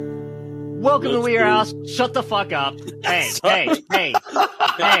Welcome to Weird House. Shut the fuck up. Hey.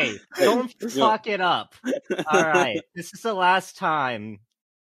 Don't fuck it up. Alright, this is the last time.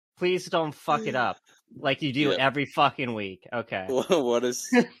 Please don't fuck it up. Like you do every fucking week. Okay. What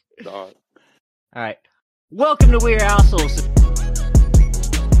is... Alright. Welcome to Weird Households.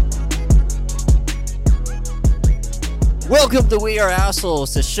 Welcome to We Are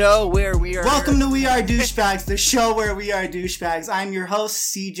Assholes, the show where we are... Welcome to We Are Douchebags, the show where we are douchebags. I'm your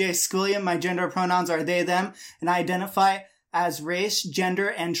host, CJ Scullion. My gender pronouns are they, them, and I identify as race, gender,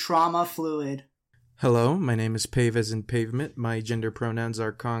 and trauma fluid. Hello, my name is Pave as in pavement. My gender pronouns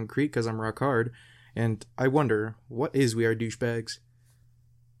are concrete because I'm rock hard. And I wonder, what is We Are Douchebags?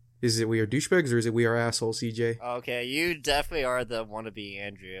 Is it We Are Douchebags or is it We Are Assholes, CJ? Okay, you definitely are the wannabe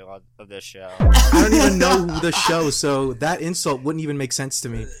Andrew of this show. I don't even know the show, so that insult wouldn't even make sense to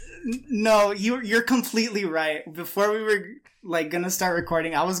me. No, you're completely right. Before we were gonna start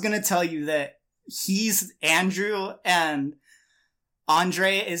recording, I was gonna tell you that he's Andrew and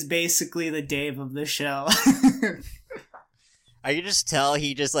Andre is basically the Dave of the show. I can just tell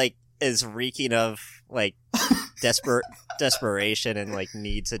he just is reeking of desperation and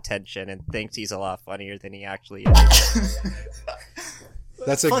needs attention and thinks he's a lot funnier than he actually is.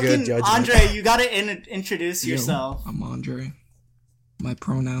 That's a good judgment. Andre, you gotta introduce yourself. I'm Andre. My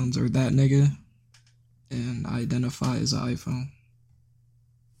pronouns are that nigga, and I identify as an iPhone.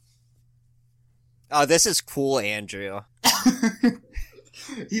 Oh, this is cool, Andrew.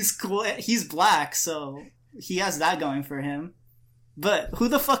 He's cool. He's black, so he has that going for him. But who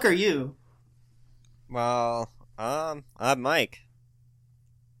the fuck are you? Well, I'm Mike.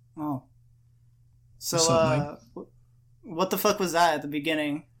 Oh. So, What's up, Mike? What the fuck was that at the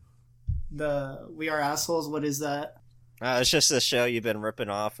beginning? The We Are Assholes, what is that? It's just a show you've been ripping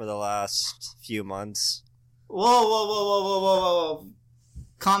off for the last few months. Whoa.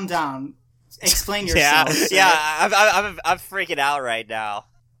 Calm down. Explain yourself. I'm freaking out right now.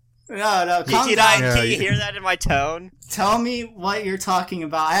 No, calm down. Can you hear that in my tone? Tell me what you're talking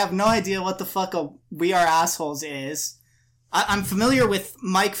about. I have no idea what the fuck a We Are Assholes is. I'm familiar with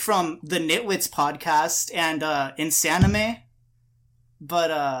Mike from the Nitwits podcast and Insanime,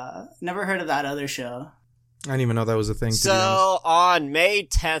 but never heard of that other show. I didn't even know that was a thing, to be honest. On May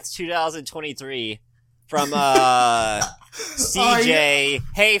 10th, 2023, from CJ,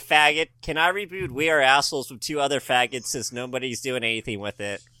 hey faggot, can I reboot We Are Assholes with two other faggots since nobody's doing anything with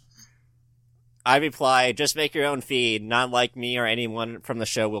it? I reply, just make your own feed, not like me or anyone from the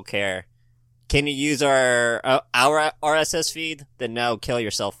show will care. Can you use our RSS feed? Then no, kill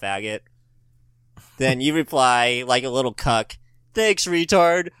yourself, faggot. Then you reply, like a little cuck, thanks,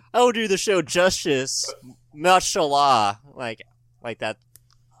 retard. I will do the show justice. Mashallah. Like that.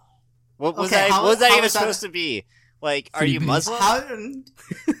 What was that even supposed to be? Are you Muslim?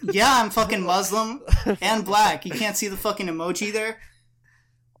 Yeah, I'm fucking Muslim and black. You can't see the fucking emoji there?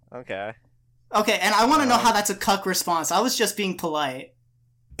 Okay, and I want to know how that's a cuck response. I was just being polite.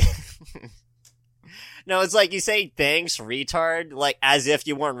 No, it's you say thanks, retard, as if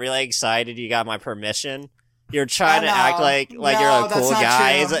you weren't really excited you got my permission. You're trying to act like you're a cool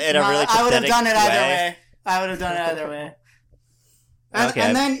guy in a really pathetic way. I would have done it either way.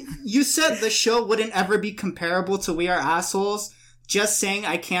 And then you said the show wouldn't ever be comparable to We Are Assholes, just saying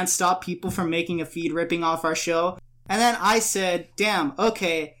I can't stop people from making a feed ripping off our show. And then I said, damn,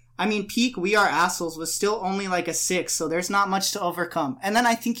 okay, I mean, peak We Are Assholes was still only a 6, so there's not much to overcome. And then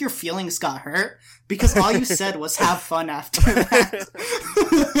I think your feelings got hurt, because all you said was have fun after that.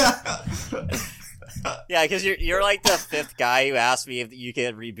 Yeah, because you're the fifth guy who asked me if you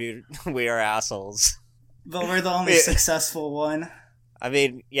could reboot We Are Assholes. But we're the only successful one. I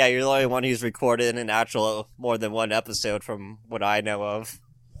mean, yeah, you're the only one who's recorded an actual more than one episode from what I know of.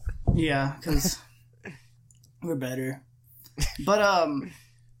 Yeah, because we're better. But,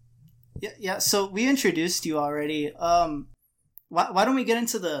 yeah, so we introduced you already. Why don't we get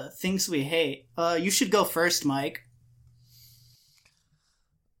into the things we hate? You should go first, Mike.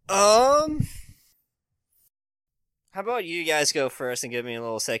 How about you guys go first and give me a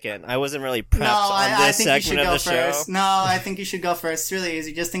little second? I wasn't really prepped on this segment of the show. No, I think you should go first. It's really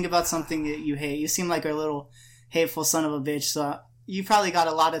easy. Just think about something that you hate. You seem like a little hateful son of a bitch, so you probably got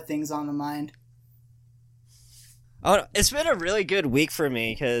a lot of things on the mind. Oh, it's been a really good week for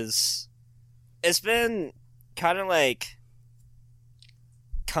me, because it's been kind of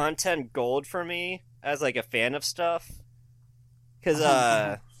content gold for me as a fan of stuff.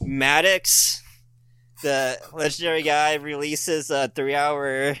 Because Maddox, the legendary guy, releases a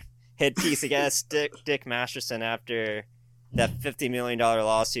 3-hour hit piece against Dick Masterson after that $50 million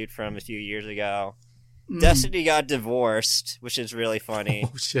lawsuit from a few years ago. Destiny got divorced, which is really funny.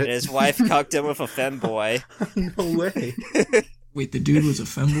 Oh, shit. And his wife cucked him with a femboy. No way. Wait, the dude was a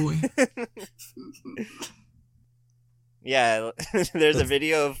femboy? Yeah, there's a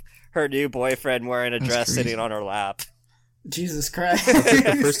video of her new boyfriend wearing a That's dress crazy. sitting on her lap. Jesus Christ. I think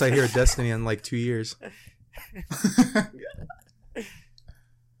the first I hear of Destiny in like 2 years.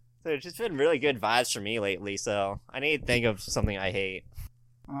 So it's just been really good vibes for me lately, so I need to think of something I hate.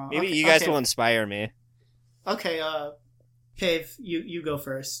 Maybe you guys will inspire me. Okay, Cave, you go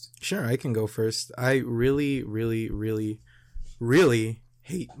first. Sure, I can go first. I really, really, really, really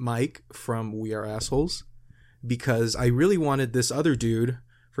hate Mike from We Are Assholes because I really wanted this other dude.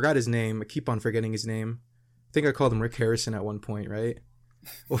 Forgot his name. I keep on forgetting his name. I think I called him Rick Harrison at one point, right?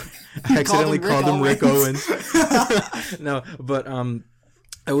 I accidentally called him Rick Owens. No, but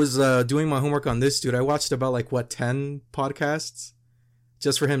I was doing my homework on this dude. I watched about 10 podcasts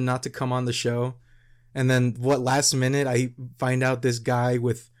just for him not to come on the show. And then last minute I find out this guy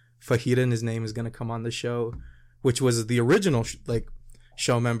with fajita in his name is going to come on the show, which was the original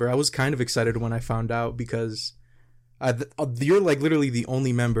show member. I was kind of excited when I found out because you're literally the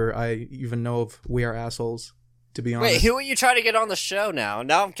only member I even know of We Are Assholes, to be honest. Wait, who are you trying to get on the show now?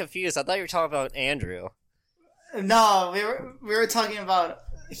 Now I'm confused. I thought you were talking about Andrew. No, we were talking about.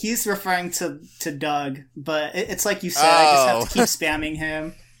 He's referring to Doug, but it's like you said. I just have to keep spamming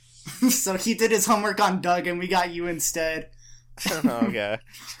him. So he did his homework on Doug, and we got you instead. Okay.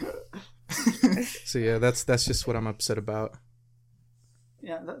 So yeah, that's just what I'm upset about.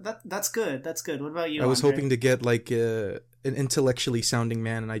 Yeah, that's good. That's good. What about you? I was Andre? hoping to get an intellectually sounding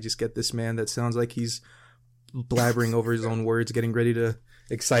man, and I just get this man that sounds like he's blabbering over his own words, getting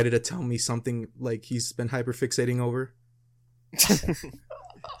excited to tell me something like he's been hyperfixating over.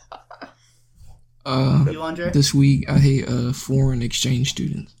 You, Andre? This week I hate foreign exchange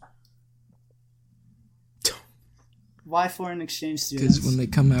students. Why foreign exchange students? Because when they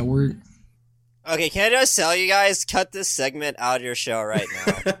come at work, Okay, can I just tell you guys, cut this segment out of your show right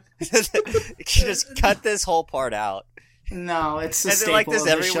now. Just cut this whole part out. No, it's a Is it staple like this of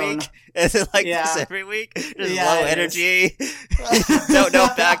the every show week? now. Is it like Yeah. this every week? Just Yeah, low it energy? no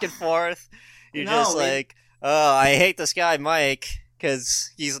back and forth? You're No, just like, oh, I hate this guy Mike,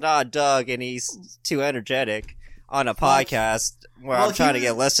 because he's not Doug and he's too energetic on a podcast where I'm trying to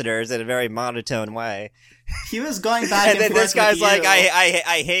get listeners in a very monotone way. He was going back and, And then forth this guy's with like, you.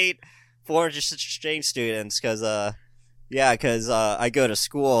 I hate foreign exchange students because I go to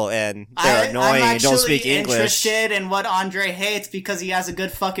school and they're annoying and don't speak I'm English. interested in what Andre hates because he has a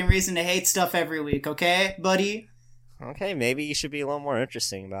good fucking reason to hate stuff every week, okay, buddy? Okay, maybe you should be a little more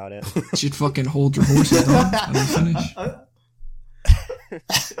interesting about it. you should fucking hold your horses, dog. Let me finish.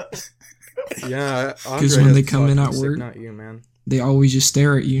 Yeah, Because when they come in at work, not you, man. they always just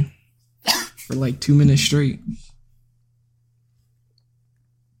stare at you for like 2 minutes straight.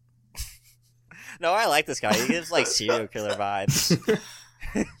 No, I like this guy. He gives like serial killer vibes.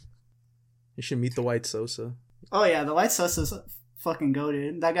 You should meet the White Sosa. Oh yeah, the White Sosa's fucking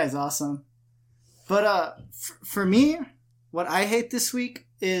goated. That guy's awesome. But for me, what I hate this week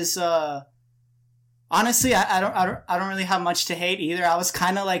is honestly, I don't really have much to hate either. I was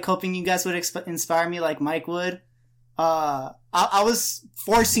kind of like hoping you guys would inspire me like Mike would. I was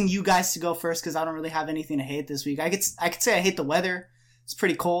forcing you guys to go first because I don't really have anything to hate this week. I could say I hate the weather. It's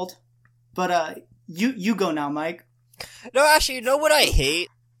pretty cold. But you go now, Mike. No, actually, you know what I hate?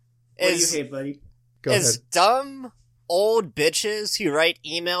 What do you hate, buddy? Go is ahead. dumb old bitches who write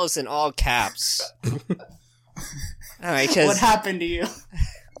emails in all caps. Alright, What happened to you?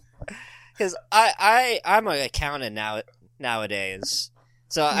 Because I'm an accountant nowadays.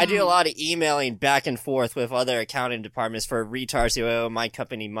 So I do a lot of emailing back and forth with other accounting departments for retards who owe my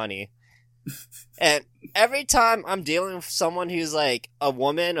company money. And every time I'm dealing with someone who's like a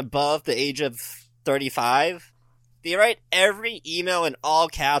woman above the age of 35, they write every email in all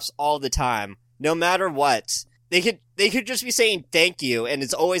caps all the time, no matter what. They could just be saying thank you, and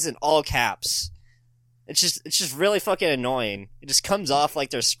it's always in all caps. It's just really fucking annoying. It just comes off like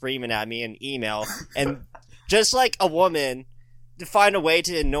they're screaming at me in email, and just like a woman, to find a way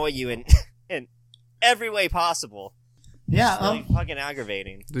to annoy you in every way possible. Yeah, It's really fucking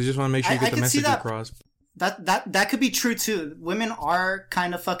aggravating. They just want to make sure you I get the can see message that. across. That could be true too. Women are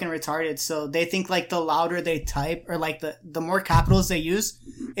kind of fucking retarded, so they think like the louder they type or like the more capitals they use,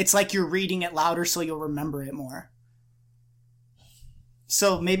 it's like you're reading it louder so you'll remember it more.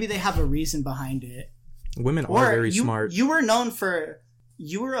 So maybe they have a reason behind it. Women are very you, smart. You were known for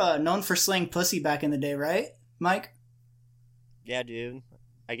known for slaying pussy back in the day, right, Mike? Yeah, dude.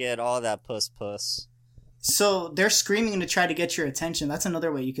 I get all that puss. So they're screaming to try to get your attention. That's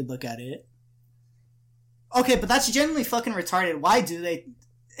another way you could look at it. Okay, but that's genuinely fucking retarded. Why do they?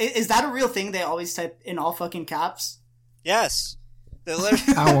 Is that a real thing? They always type in all fucking caps. Yes.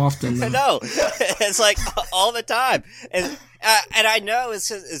 How often? No, it's like all the time, and I know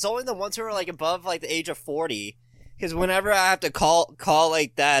it's only the ones who are like above like the age of 40. Because whenever I have to call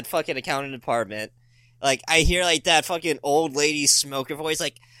like that fucking accounting department, like I hear like that fucking old lady smoker voice,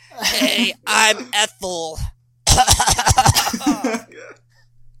 like, "Hey, I'm Ethel."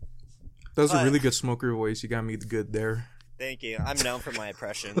 That was a really good smoker voice. You got me good there. Thank you. I'm known for my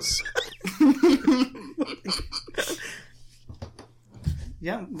impressions.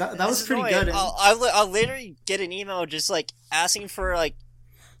 Yeah, that was pretty good. I'll literally get an email just like asking for like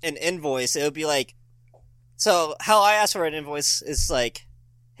an invoice. It would be like, so how I ask for an invoice is like,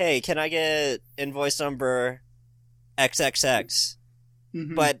 hey, can I get invoice number XXX?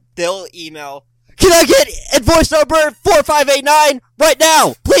 Mm-hmm. But they'll email, can I get invoice number 4589 right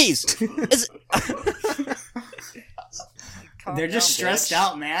now, please? They're just stressed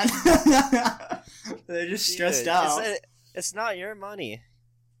out, man. They're just stressed out. It's not your money.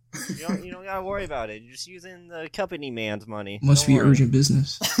 You don't gotta worry about it. You're just using the company man's money. Must be urgent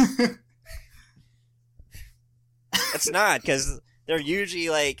business. It's not, because they're usually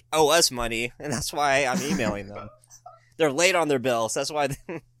like owe us money, and that's why I'm emailing them. They're late on their bills. That's why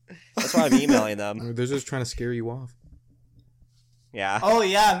I'm emailing them. They're just trying to scare you off. Yeah. Oh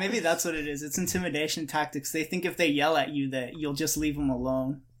yeah, maybe that's what it is. It's intimidation tactics. They think if they yell at you that you'll just leave them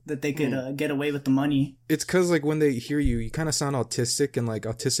alone. That they could get away with the money. It's because, like, when they hear you, you kind of sound autistic, and, like,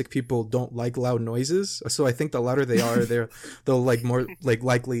 autistic people don't like loud noises. So I think the louder they are, they'll, like, more, like,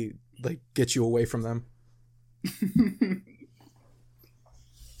 likely, like, get you away from them.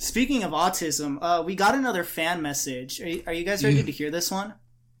 Speaking of autism, we got another fan message. Are you guys ready to hear this one?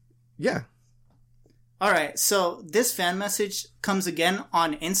 Yeah. All right, so this fan message comes again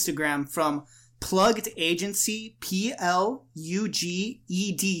on Instagram from Plugged Agency,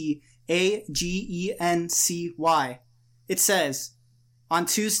 PLUGGEDAGENCY. It says, on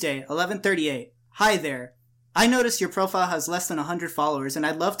Tuesday, 11:38, hi there. I noticed your profile has less than 100 followers, and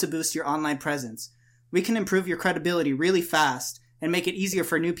I'd love to boost your online presence. We can improve your credibility really fast and make it easier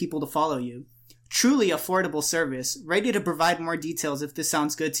for new people to follow you. Truly affordable service, ready to provide more details if this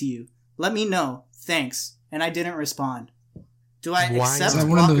sounds good to you. Let me know. Thanks. And I didn't respond. Do I accept is that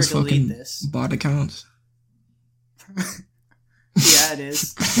one of those or delete fucking this? bot accounts? Yeah, it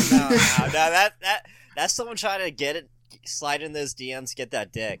is. No, that's someone trying to slide in those DMs, get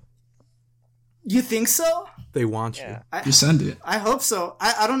that dick. You think so? They want you. Just send it. I hope so.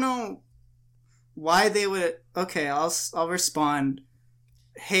 I don't know why they would. Okay, I'll respond.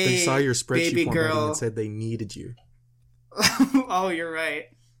 Hey, they saw your spreadsheet baby girl, and said they needed you. Oh, you're right.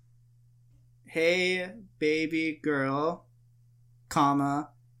 Hey, baby girl, comma,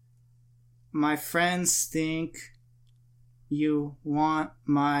 my friends think you want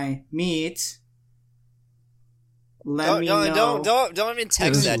my meat. Let me know. Don't even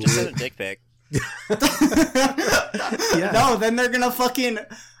text that. Just send a dick pic. Yeah. No, then they're gonna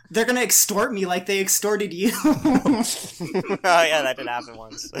extort me like they extorted you. Oh yeah, that did happen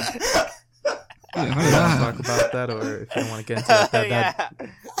once. Yeah, I don't want to talk about that, or if you don't want to get into that. Yeah.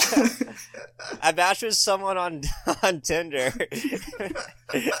 I matched with someone on Tinder,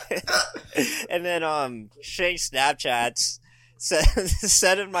 and then Shank Snapchats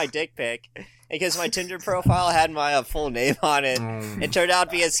sent him my dick pic because my Tinder profile had my full name on it. It turned out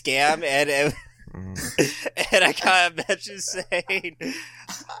to be a scam, and and I got a message saying,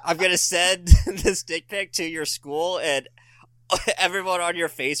 "I'm gonna send this dick pic to your school and." Everyone on your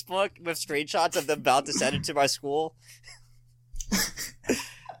Facebook with screenshots of them about to send it to my school.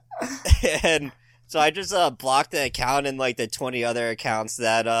 And so I just blocked the account and like the 20 other accounts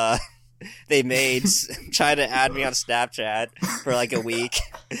that they made trying to add me on Snapchat for like a week.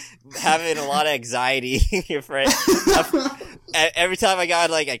 Having a lot of anxiety for every time I got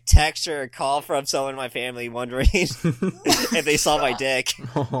like a text or a call from someone in my family wondering if they saw my dick.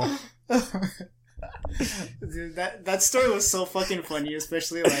 Dude, that story was so fucking funny,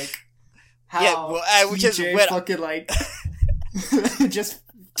 especially like how TJ fucking like just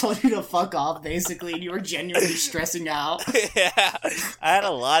told you to fuck off basically, and you were genuinely stressing out. Yeah, I had a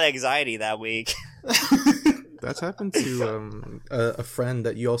lot of anxiety that week. That's happened to a friend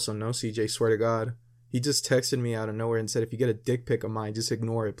that you also know, CJ. Swear to God, he just texted me out of nowhere and said, "If you get a dick pic of mine, just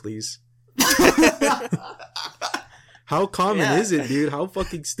ignore it, please." How common is it, dude? How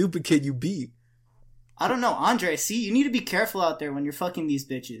fucking stupid can you be? I don't know, Andre. See, you need to be careful out there when you're fucking these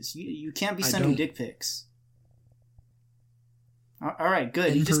bitches. You can't be sending dick pics. All right,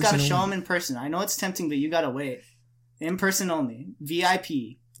 good. You just gotta show them in person. I know it's tempting, but you gotta wait. In person only.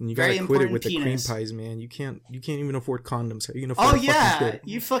 VIP. And you gotta quit it with the cream pies, man. You can't even afford condoms. How are you gonna afford yeah,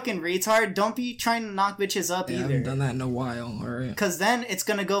 you fucking retard. Don't be trying to knock bitches up either. I haven't done that in a while, alright. Because then it's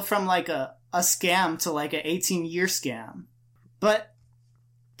gonna go from like a scam to like an 18-year scam. But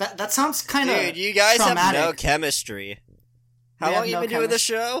that sounds kind of Dude, you guys traumatic. have no chemistry. How long have you been doing the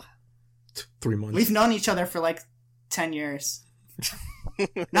show? 3 months. We've known each other for like 10 years.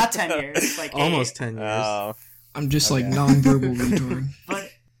 Not 10 years, like almost 8. 10 years. Oh. I'm just like non-verbal retard. But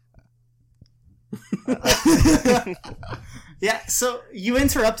yeah, so you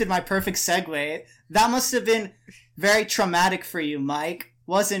interrupted my perfect segue. That must have been very traumatic for you, Mike,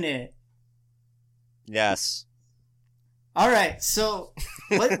 wasn't it? Yes. All right. So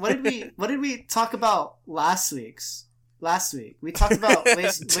what did we talk about last week? We talked about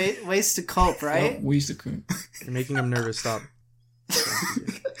ways to cope, right? Well, ways to cope. You're making him nervous. Stop.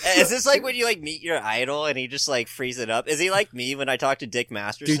 Is this like when you like meet your idol and he just like frees it up? Is he like me when I talk to Dick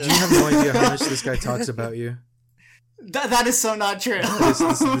Masterson? Dude, you have no idea how much this guy talks about you. That is so not true.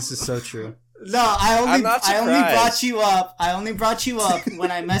 This is so true. No, I only brought you up. I only brought you up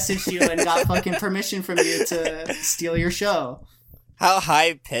when I messaged you and got fucking permission from you to steal your show. How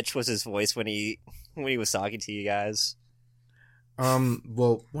high pitched was his voice when he was talking to you guys?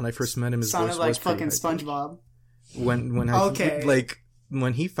 Well, when I first met him, his sounded voice like was fucking pretty high. SpongeBob.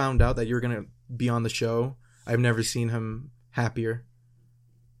 When he found out that you were gonna be on the show, I've never seen him happier.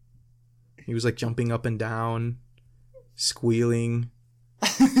 He was like jumping up and down, squealing.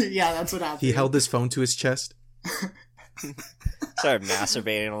 Yeah, that's what happened. He held his phone to his chest. Started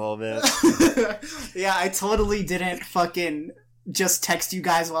masturbating a little bit. Yeah, I totally didn't fucking just text you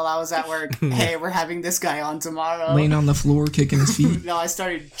guys while I was at work. Hey, we're having this guy on tomorrow. Laying on the floor, kicking his feet. No, I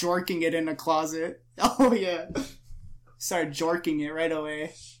started jorking it in a closet. Oh, yeah. Started jorking it right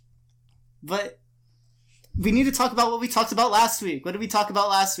away. But we need to talk about what we talked about last week. What did we talk about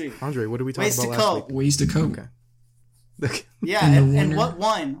last week? Andre, what did we talk about last cope. week? Ways to cope. Okay. Yeah, and what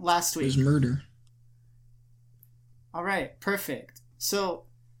won last week? It was murder. All right, perfect. So,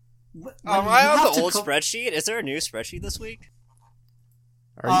 am I on the old spreadsheet? Is there a new spreadsheet this week?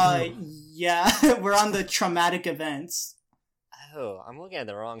 Yeah, we're on the traumatic events. Oh, I'm looking at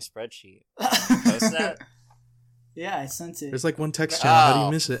the wrong spreadsheet. Post that? Yeah, I sent it. There's like one text channel. How do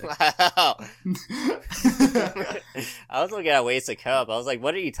you miss it? Wow. I was looking at ways to cope. I was like,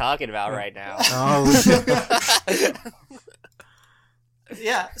 what are you talking about right now? Oh,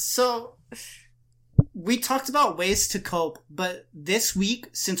 yeah, so we talked about ways to cope, but this week,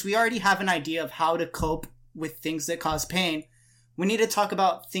 since we already have an idea of how to cope with things that cause pain, we need to talk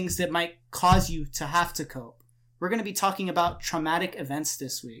about things that might cause you to have to cope. We're going to be talking about traumatic events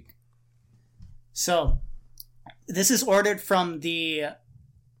this week. So, this is ordered from the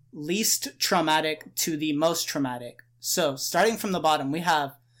least traumatic to the most traumatic. So, starting from the bottom, we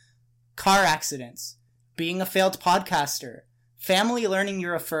have car accidents, being a failed podcaster, family learning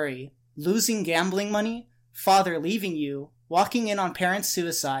you're a furry, losing gambling money, father leaving you, walking in on parents'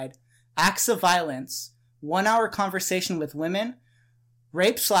 suicide, acts of violence, 1-hour conversation with women,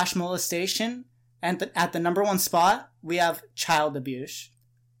 rape/molestation, and at the number one spot, we have child abuse.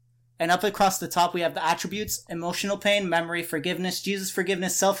 And up across the top, we have the attributes: emotional pain, memory, forgiveness, Jesus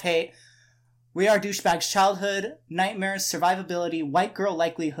forgiveness, self-hate. We are douchebags, childhood, nightmares, survivability, white girl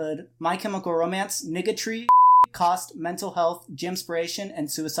likelihood, My Chemical Romance, niggatry, cost, mental health, gymspiration, and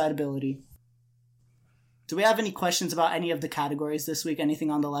suicidability. Do we have any questions about any of the categories this week? Anything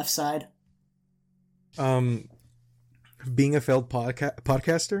on the left side? Being a failed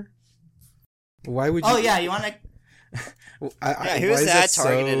podcaster? Why would you... Oh, yeah, you want to... who's that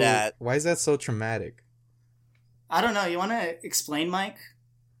targeted at? Why is that so traumatic? I don't know. You want to explain, Mike?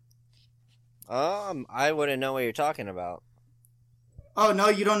 I wouldn't know what you're talking about. Oh, no,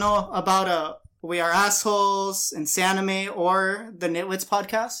 you don't know about We Are Assholes, Insanime, or the Nitwits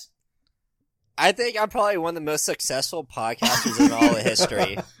podcast? I think I'm probably one of the most successful podcasters in all of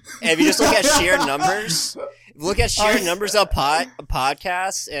history. And if you just look at sheer numbers, numbers of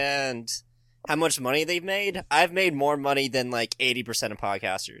podcasts and how much money they've made, I've made more money than like 80% of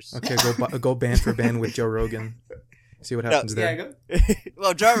podcasters. Okay, go band for band with Joe Rogan. See what happens there. Yeah,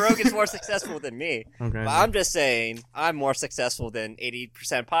 well, Joe Rogan's more successful than me. Okay. But I'm just saying, I'm more successful than 80%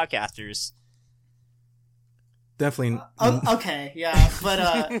 of podcasters. Definitely. Okay, yeah,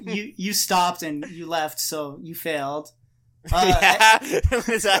 but you stopped and you left, so you failed. Yeah,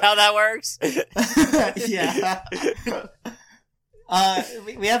 is that how that works? Yeah.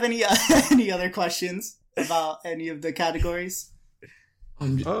 We have any other questions about any of the categories?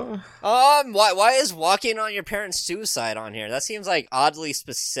 Why is walking on your parents' suicide on here? That seems like oddly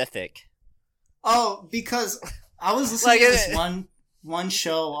specific. Oh, because I was listening to this one one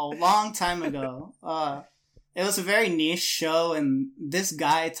show a long time ago. It was a very niche show, and this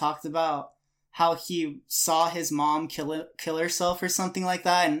guy talked about how he saw his mom kill herself or something like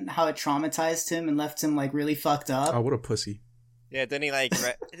that, and how it traumatized him and left him like really fucked up. Oh, what a pussy! Yeah, then he like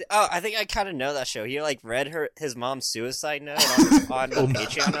read... Oh, I think I kind of know that show. He like read his mom's suicide note on the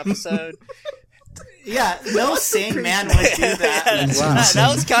Patreon episode. Yeah, no sane man would do that. That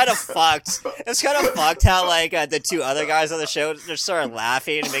was kind of fucked. It's kind of fucked how like the two other guys on the show just started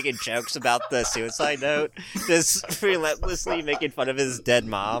laughing and making jokes about the suicide note, just relentlessly making fun of his dead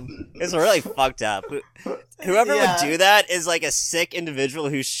mom. It's really fucked up. Whoever would do that is like a sick individual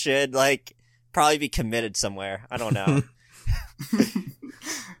who should like probably be committed somewhere. I don't know.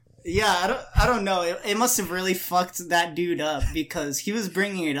 Yeah, I don't know. It must have really fucked that dude up because he was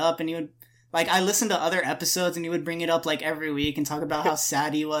bringing it up and he would, like, I listened to other episodes and he would bring it up like every week and talk about how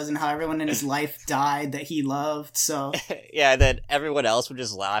sad he was and how everyone in his life died that he loved. So yeah, then everyone else would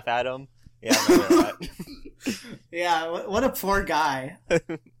just laugh at him. Yeah, I remember that. Yeah, what a poor guy.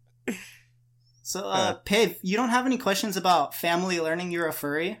 So, Pave, you don't have any questions about family learning you're a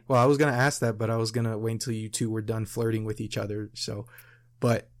furry? Well, I was gonna ask that, but I was gonna wait until you two were done flirting with each other. So,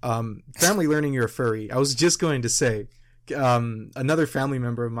 but family learning you're a furry. I was just going to say, another family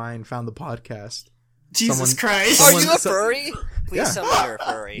member of mine found the podcast. Jesus Christ! Are you a furry? Please tell me you're a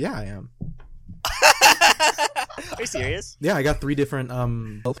furry. Yeah, I am. Are you serious? Yeah, I got 3 different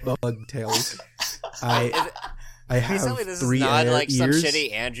bug tails. I have tell me this 3 is not like ears. some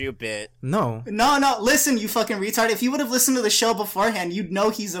shitty Andrew bit. No. Listen, you fucking retard. If you would have listened to the show beforehand, you'd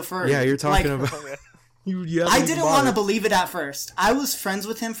know he's a furry. Yeah, you're talking like, about... I didn't want to believe it at first. I was friends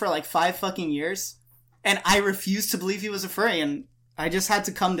with him for like 5 fucking years, and I refused to believe he was a furry, and I just had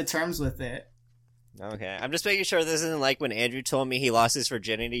to come to terms with it. Okay, I'm just making sure this isn't like when Andrew told me he lost his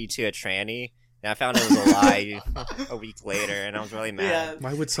virginity to a tranny, and I found it was a lie a week later, and I was really mad. Yeah,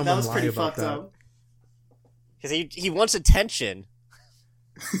 why would someone lie about that? Because he wants attention.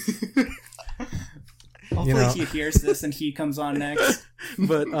 Hopefully he hears this and he comes on next.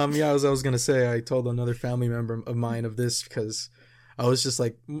 But yeah, as I was gonna say, I told another family member of mine of this because I was just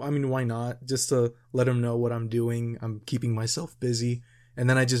like, I mean, why not? Just to let him know what I'm doing. I'm keeping myself busy. And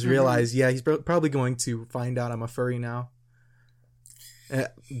then I just realized, yeah, he's probably going to find out I'm a furry now.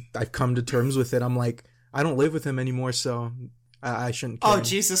 I've come to terms with it. I'm like, I don't live with him anymore, so I shouldn't kill him.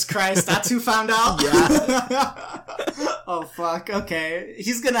 Jesus Christ, that's who found out? Yeah. Oh, fuck, okay.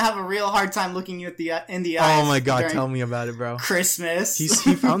 He's gonna have a real hard time looking you in the eyes. Oh my god, tell me about it, bro. Christmas. He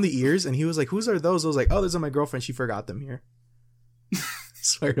found the ears, and he was like, whose are those? I was like, oh, those are my girlfriend. She forgot them here.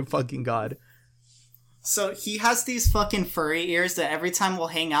 Swear to fucking God. So he has these fucking furry ears that every time we'll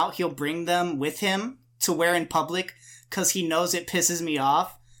hang out, he'll bring them with him to wear in public because he knows it pisses me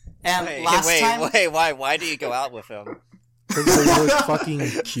off. And why do you go out with him? Because they look fucking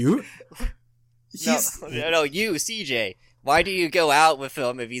cute? No, you, CJ. Why do you go out with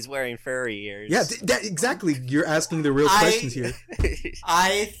him if he's wearing furry ears? Yeah, exactly. You're asking the real questions here.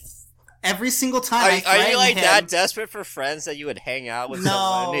 Every single time Are you like that desperate for friends that you would hang out with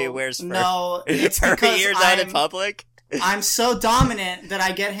someone who wears furry ears out in public? I'm so dominant that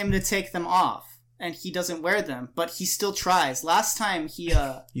I get him to take them off, and he doesn't wear them, but he still tries. Last time he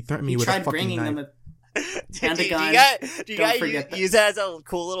threatened me with tried a fucking bringing knife. them and a gun. Do you guys use that as a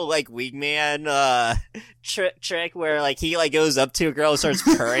cool little like wingman trick where like he like goes up to a girl and starts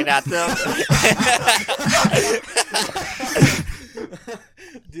purring at them?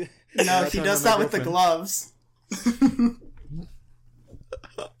 No, he does that with the gloves.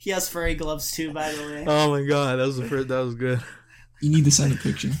 He has furry gloves too, by the way. Oh my god, that was good. You need to send a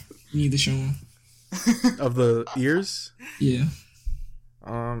picture. You need to show him. Of the ears? Yeah.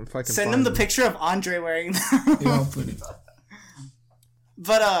 If I can send him the picture of Andre wearing them. Yeah, I'll put it.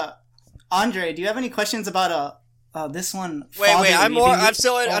 But Andre, do you have any questions about this one? Wait, I'm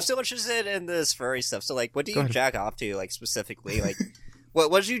still interested in this furry stuff. So like, what do you jack off to like specifically? Like,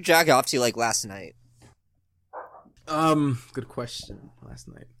 what did you jack off to like last night? Good question. Last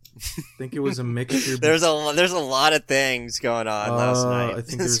night, I think it was a mixture. There's a lot of things going on last night. I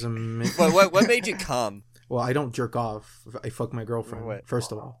think there's a mixture. What made you come? Well, I don't jerk off. I fuck my girlfriend. Wait.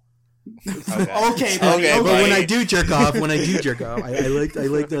 First of all. Okay. But when I do jerk off, I like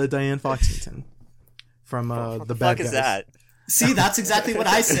the Diane Foxington from the Bad Guys. Is that? See, that's exactly what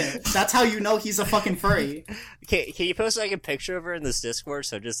I said. That's how you know he's a fucking furry. Can you post like a picture of her in this Discord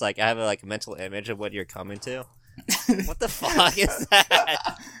so just like I have a mental image of what you're coming to? What the fuck is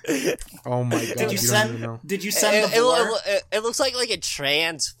that? Oh my god! Did you send the boar? It looks like a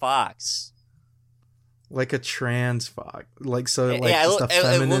trans fox. Like a trans fox, like so, like yeah, just a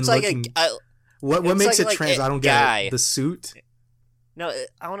feminine it looks like looking. What makes like it trans? I don't guy. get it. The suit. No,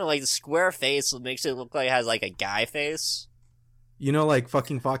 I don't know, like, the square face makes it look like it has, like, a guy face. You know, like,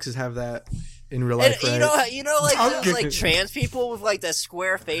 fucking foxes have that in real life, and, right? You know, like, those, like, trans people with, like, that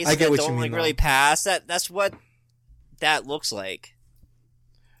square face I get that what you don't, mean, like, really though. pass. That's what that looks like.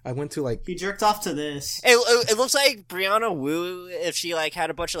 I went to, like... He jerked off to this. It looks like Brianna Wu if she, like, had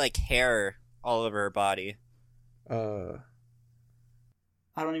a bunch of, like, hair all over her body.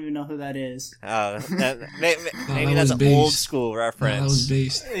 I don't even know who that is. Oh, maybe that that's was an based. old school reference. That was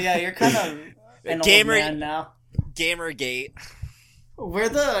based. Yeah, you're kind of an Gamer- old man now. Gamergate. We're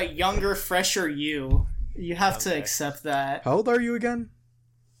the younger, fresher you. You have to accept that. How old are you again?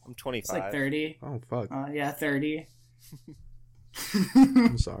 I'm 25. It's like 30. Oh, fuck. Yeah, 30.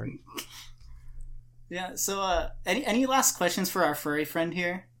 I'm sorry. Yeah, so, any last questions for our furry friend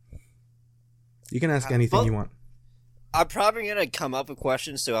here? You can ask anything you want. I'm probably going to come up with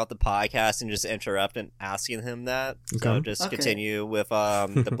questions throughout the podcast and just interrupt and asking him that. Okay. So just continue with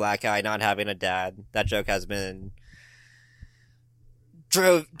the black guy not having a dad. That joke has been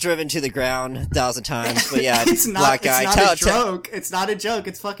driven to the ground 1,000 times. But yeah, it's not, black guy. It's not a joke. It's not a joke.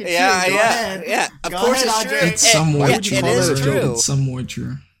 It's fucking true. Go ahead. Yeah. Of Go course ahead, it's Andre. true. It's somewhat true. It is It's true. somewhat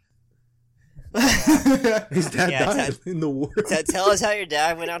true. His dad died in the war. Tell us how your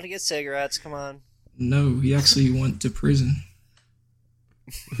dad went out to get cigarettes. Come on. No, he actually went to prison.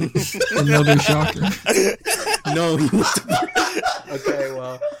 Another shocker. No, he went to... Okay,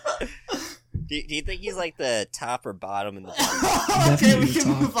 well... Do you think he's like the top or bottom in the Okay, we Definitely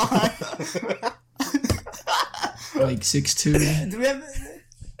can move on. Like 6'2", Do we have...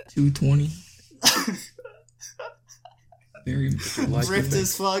 220. Very Ripped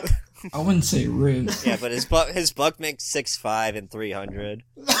as fuck. I wouldn't say ripped. Yeah, but his buck makes 6'5" and 300.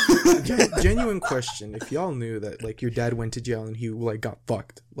 Genuine question. If y'all knew that, like, your dad went to jail and he, like, got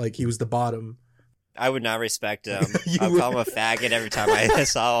fucked, like, he was the bottom. I would not respect him. I'd call him a faggot every time I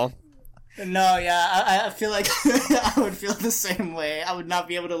saw him. No, yeah, I feel like I would feel the same way. I would not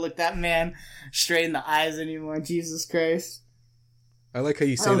be able to look that man straight in the eyes anymore. Jesus Christ. I like how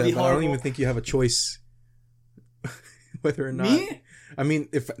you say That would that, be but I don't horrible. even think you have a choice whether or not. Me? I mean,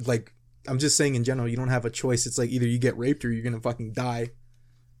 if, like, I'm just saying in general, you don't have a choice. It's like either you get raped or you're gonna fucking die.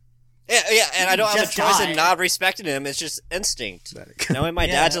 Yeah, and I don't have a Just choice die. in not respecting him. It's just instinct. Knowing my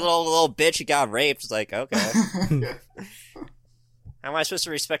dad's a little bitch who got raped, it's like, okay. How am I supposed to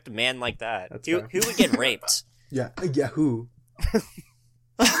respect a man like that? Who would get raped? Yeah, who?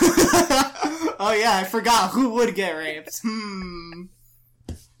 Oh yeah, I forgot who would get raped. You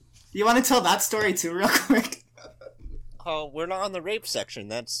want to tell that story too, real quick? Oh, we're not on the rape section.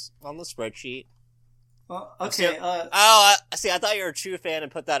 That's on the spreadsheet. Well, okay. See, I thought you were a true fan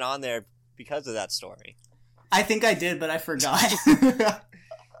and put that on there because of that story. I think I did, but I forgot.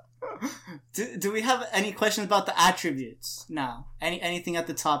 Do we have any questions about the attributes now? Anything at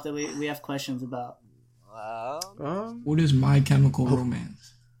the top that we have questions about? What is My Chemical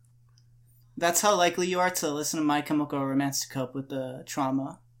Romance? That's how likely you are to listen to My Chemical Romance to cope with the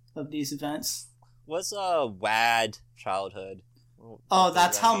trauma of these events. What's a WAD childhood? Oh,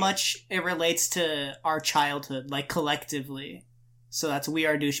 that's how much it relates to our childhood, like collectively. So that's We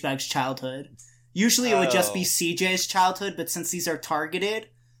Are Douchebags' childhood. Usually it would just be CJ's childhood, but since these are targeted,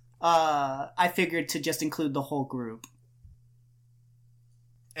 I figured to just include the whole group.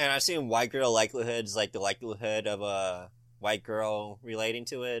 And I've seen white girl likelihood is like the likelihood of a white girl relating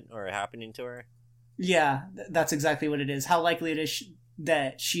to it or happening to her. Yeah, that's exactly what it is. How likely it is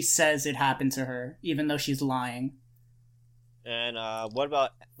that she says it happened to her, even though she's lying. And what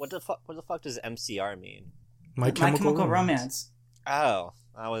the fuck does MCR mean? My Chemical Romance. Oh,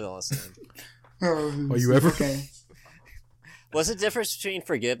 I wasn't listening. Are you ever? Okay. What's the difference between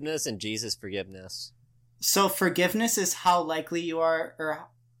forgiveness and Jesus forgiveness? So forgiveness is how likely you are,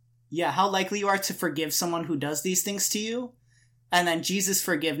 how likely you are to forgive someone who does these things to you. And then Jesus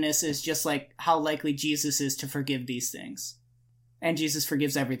forgiveness is just like how likely Jesus is to forgive these things. And Jesus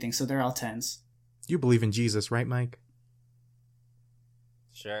forgives everything, so they're all 10s. You believe in Jesus, right, Mike?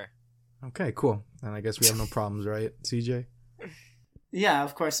 Sure. Okay, cool. And I guess we have no problems, right, CJ? Yeah,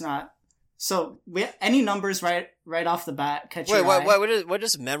 of course not. So, any numbers right off the bat catch your eye? Wait, what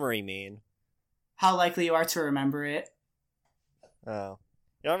does memory mean? How likely you are to remember it. Oh.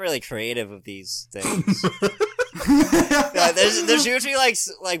 You're not really creative with these things. There's usually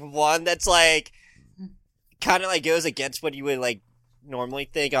like one that's like kind of like goes against what you would like normally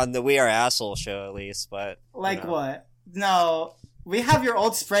think on the We Are Asshole show, at least, but like what? No, we have your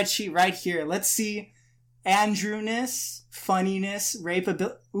old spreadsheet right here. Let's see. Andrewness, funniness,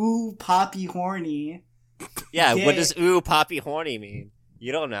 rapeability. Ooh, poppy horny. Yeah, what does ooh poppy horny mean?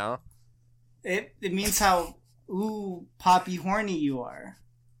 You don't know. It means how ooh, Poppy horny you are.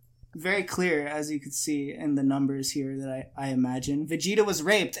 Very clear, as you could see in the numbers here that I imagine. Vegeta was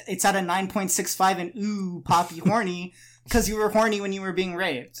raped. It's at a 9.65 and ooh, Poppy horny, because you were horny when you were being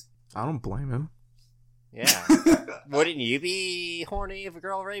raped. I don't blame him. Yeah. Wouldn't you be horny if a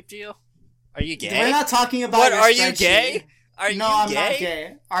girl raped you? Are you gay? We're not talking about What, your are you spreadsheet. gay? Are no, you I'm gay? not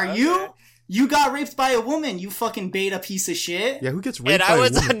gay. Are Okay. you? You got raped by a woman, you fucking beta piece of shit. Yeah, who gets raped And by I a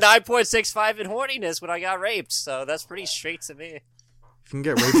was woman? 9.65 in horniness when I got raped, so that's pretty straight to me. If you can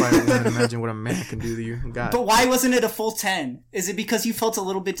get raped by a woman, imagine what a man can do to you. God. But why wasn't it a full 10? Is it because you felt a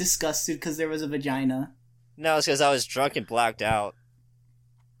little bit disgusted because there was a vagina? No, it's because I was drunk and blacked out.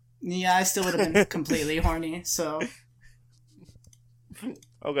 Yeah, I still would have been completely horny, so...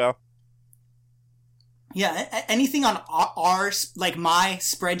 Okay. Yeah, anything on our like, my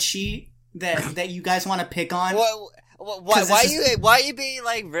spreadsheet that you guys want to pick on? Why you being,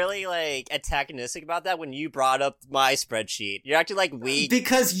 like, really, like, antagonistic about that when you brought up my spreadsheet? You're acting like we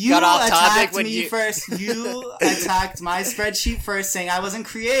Because you got off topic attacked when me you... first. You attacked my spreadsheet first, saying I wasn't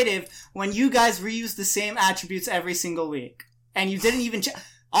creative when you guys reuse the same attributes every single week. And you didn't even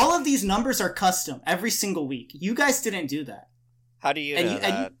all of these numbers are custom every single week. You guys didn't do that. How do you know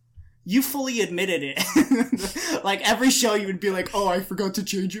that? You fully admitted it. Like, every show you would be like, oh, I forgot to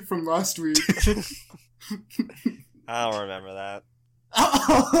change it from last week. I don't remember that.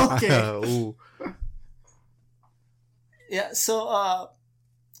 Oh, okay. Ooh. Yeah, so,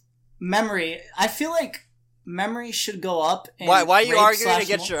 memory. I feel like memory should go up. Why are you arguing /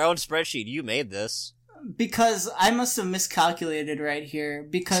 against your own spreadsheet? You made this. Because I must have miscalculated right here.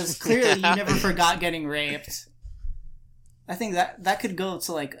 Because clearly you never forgot getting raped. I think that could go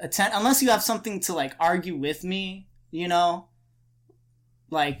to, like, a 10. Unless you have something to, like, argue with me, you know?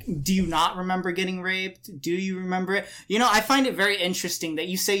 Like, do you not remember getting raped? Do you remember it? You know, I find it very interesting that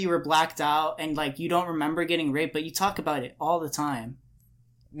you say you were blacked out and, like, you don't remember getting raped, but you talk about it all the time.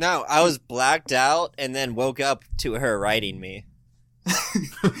 No, I was blacked out and then woke up to her writing me.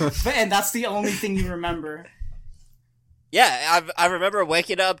 And that's the only thing you remember. Yeah, I remember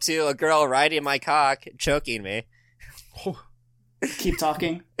waking up to a girl riding my cock, choking me. Keep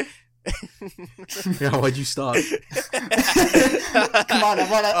talking. Yeah, why'd you stop? Come on,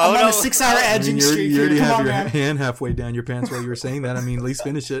 I'm on a 6-hour edging streak. You already Come have on, your man. hand halfway down your pants while you were saying that. I mean, at least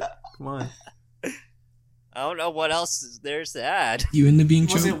finish it. Come on. I don't know what else there's to add. You into being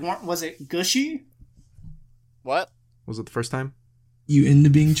choked? Was it gushy? What? Was it the first time? You into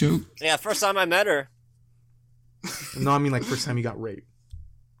being choked? Yeah, first time I met her. No, I mean, like, first time you got raped.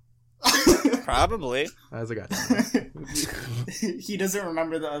 Probably. As I got He doesn't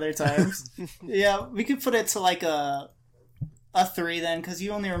remember the other times. Yeah, we could put it to, like, a 3 then, because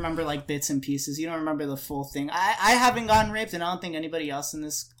you only remember, like, bits and pieces. You don't remember the full thing. I haven't gotten raped, and I don't think anybody else in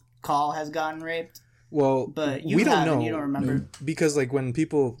this call has gotten raped. Well, but we don't know. You don't remember. Because, like, when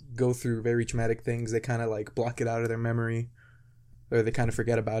people go through very traumatic things, they kind of, like, block it out of their memory. Or they kind of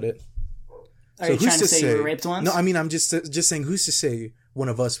forget about it. Are you trying to say you were raped once? No, I mean, I'm just saying, who's to say one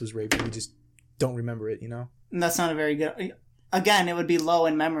of us was raped and we just don't remember it, you know? And that's not a very good... Again, it would be low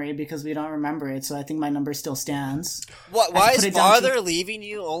in memory because we don't remember it, so I think my number still stands. What? Why is father leaving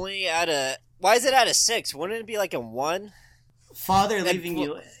you only at a... Why is it at a 6? Wouldn't it be like a 1? Father leaving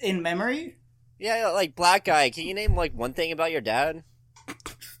you in memory? Yeah, like, black guy. Can you name, like, one thing about your dad?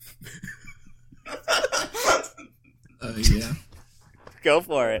 Yeah. Go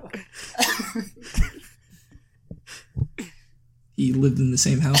for it. He lived in the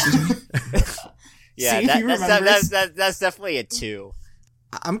same house as me. Yeah, See, that's definitely a 2.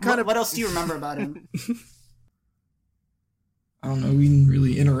 I'm kind of... What else do you remember about him? I don't know. We didn't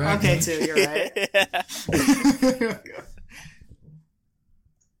really interact. Okay, much. 2. You're right.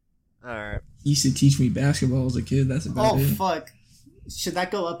 Alright. He used to teach me basketball as a kid. That's about it. Fuck. Should that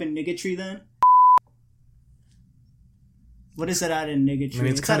go up in niggatry then? What is it at in niggatry? I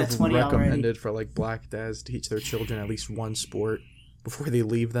mean, it's kind at of 20 recommended already. for, like, black dads to teach their children at least one sport before they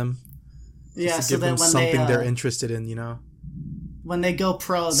leave them. Yeah, to so give that them when something they're interested in, you know? When they go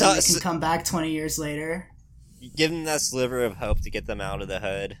pro, then they can come back 20 years later. Give them that sliver of hope to get them out of the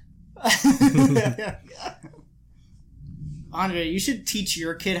hood. Andre, you should teach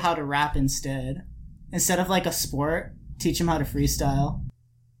your kid how to rap instead. Instead of, like, a sport, teach him how to freestyle.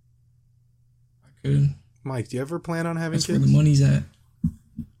 I could. Mike, do you ever plan on having That's kids? where the money's at.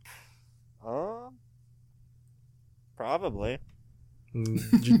 Probably. I mean,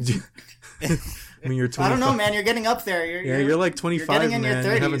 you're 25. I don't know, man. You're getting up there. You're like 25, man. You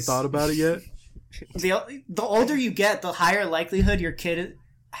haven't thought about it yet? The older you get, the higher likelihood your kid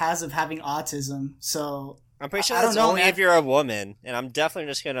has of having autism. So I'm pretty sure that's only if you're a woman, and I'm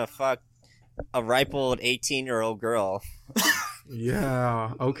definitely just gonna fuck a ripe old 18-year-old girl.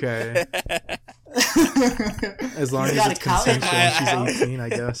 Yeah, okay. As long as it's consensual and she's 18, I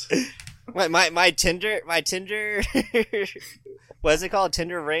guess. My Tinder what is it called?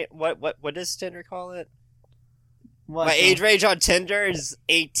 Tinder rate? What does Tinder call it? What, my age range on Tinder is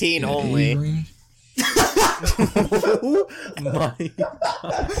 18 only. Oh my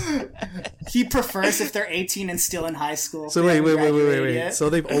God. He prefers if they're 18 and still in high school. So wait. So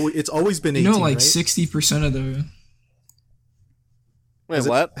it's always been 18, like right? 60% of the... Wait,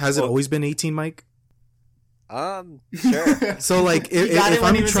 what? Has it always been 18, Mike? Sure. So, like, if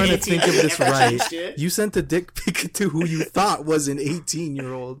I'm trying to think of this right, you sent a dick pic to who you thought was an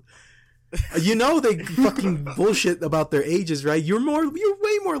 18-year-old. You know they fucking bullshit about their ages, right? You're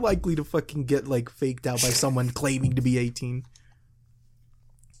way more likely to fucking get, like, faked out by someone claiming to be 18.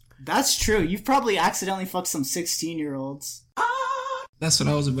 That's true. You've probably accidentally fucked some 16-year-olds. That's what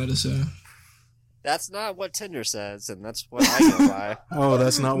I was about to say. That's not what Tinder says, and that's what I go by. Oh,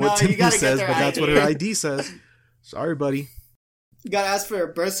 that's not what Tinder says, but that's what her ID says. Sorry, buddy. You gotta ask for a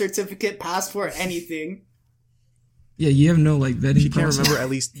birth certificate, passport, anything. Yeah, you have no, like, vetting She can't process. remember at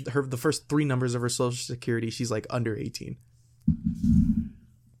least the first 3 numbers of her social security. She's, like, under 18.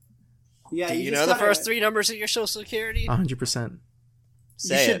 Yeah, Do you know the first 3 numbers of your social security? 100%.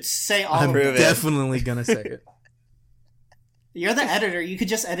 You should say all I'm of them. definitely gonna say it. You're the editor. You could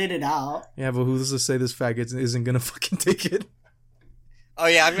just edit it out. Yeah, but who's to say this faggot isn't gonna fucking take it? Oh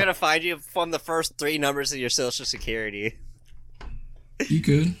yeah, I'm gonna find you from the first 3 numbers of your social security. You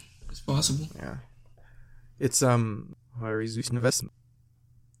could. It's possible. Yeah. It's investment.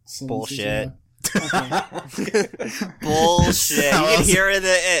 Bullshit. Okay. Bullshit. You can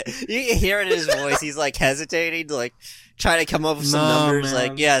hear it in his voice. He's like hesitating, like trying to come up with some numbers. Man.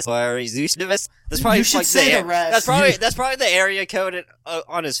 Like, yes, that's probably You should say the rest. That's probably the area code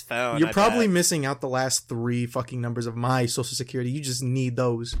on his phone. You're probably missing out the last 3 fucking numbers of my social security. You just need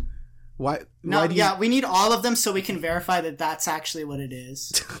those. Why? No, yeah, we need all of them so we can verify that that's actually what it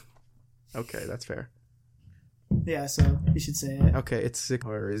is. Okay, that's fair. Yeah, so you should say it. Okay, it's sick.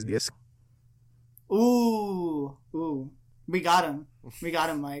 Or is this? Ooh. We got him,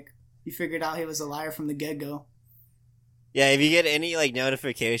 Mike. You figured out he was a liar from the get-go. Yeah, if you get any like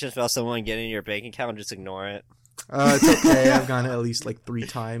notifications about someone getting your bank account, just ignore it. It's okay. I've gone at least like 3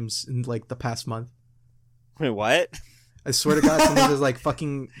 times in like the past month. Wait, what? I swear to God, someone has like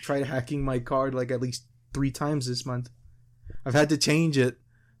fucking tried hacking my card like at least 3 times this month. I've had to change it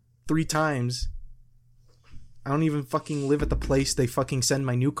 3 times. I don't even fucking live at the place they fucking send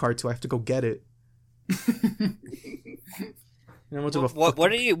my new card to. I have to go get it.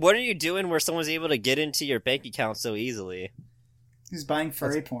 What are you doing where someone's able to get into your bank account so easily? He's buying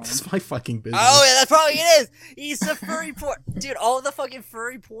furry porn. That's my fucking business. Oh yeah, that's probably it is. He's the furry porn dude. All the fucking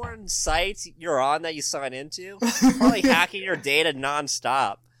furry porn sites you're on that you sign into, probably hacking your data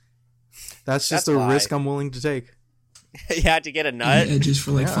nonstop. That's just a risk I'm willing to take. You had to get a nut. Edges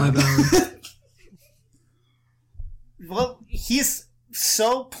for like 5 hours. Well, he's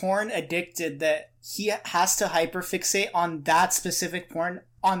so porn addicted that he has to hyperfixate on that specific porn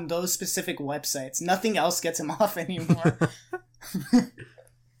on those specific websites. Nothing else gets him off anymore.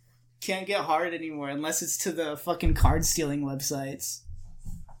 Can't get hard anymore unless it's to the fucking card stealing websites.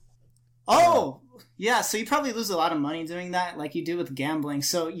 Oh, yeah, so you probably lose a lot of money doing that like you do with gambling.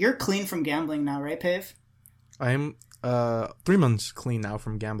 So you're clean from gambling now, right, Pave? I'm 3 months clean now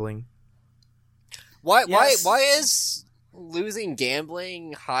from gambling. Why is losing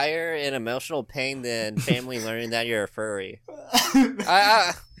gambling higher in emotional pain than family learning that you're a furry?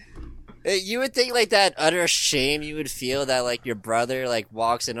 You would think like that utter shame you would feel that like your brother like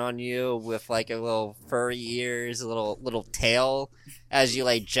walks in on you with like a little furry ears, a little tail as you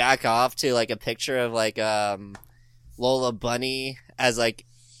like jack off to like a picture of like Lola Bunny as like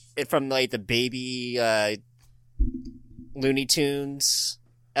from like the baby Looney Tunes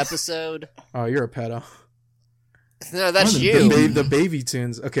episode. Oh, you're a pedo. No, that's you. The baby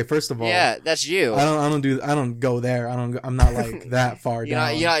tunes. Okay, first of all, yeah, that's you. I don't go there. I'm not like that far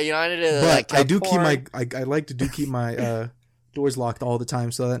down. You're not into but like I do porn. I like to keep my doors locked all the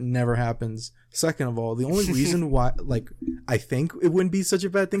time, so that never happens. Second of all, the only reason why like I think it wouldn't be such a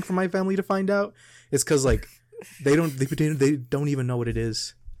bad thing for my family to find out is because like they don't even know what it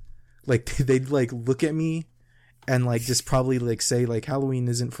is. Like they'd like look at me and like just probably like say like Halloween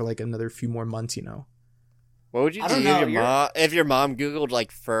isn't for like another few more months, you know. What would you do if your mom Googled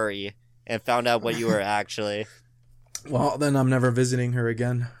like furry and found out what you were actually? Well, then I'm never visiting her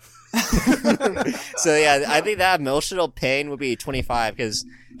again. So yeah, I think that emotional pain would be 25. Because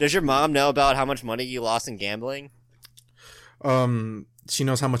does your mom know about how much money you lost in gambling? She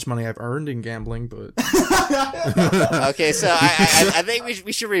knows how much money I've earned in gambling, but... Okay, so I think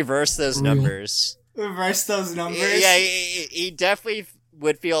we should reverse those numbers. Reverse those numbers? Yeah, he definitely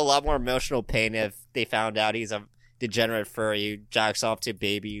would feel a lot more emotional pain if they found out he's a degenerate furry who jacks off to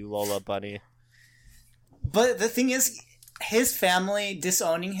baby Lola Bunny. But the thing is, his family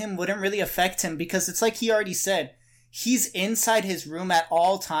disowning him wouldn't really affect him because it's like he already said, he's inside his room at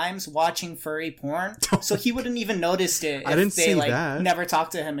all times watching furry porn, so he wouldn't even notice it if they never talk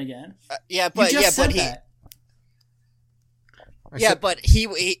to him again. But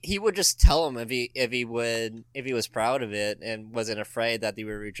he would just tell him if he was proud of it and wasn't afraid that they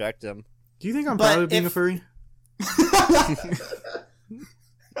would reject him. Do you think I'm proud of being a furry?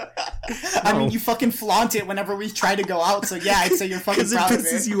 I mean, you fucking flaunt it whenever we try to go out, so yeah, I'd say you're fucking proud of it.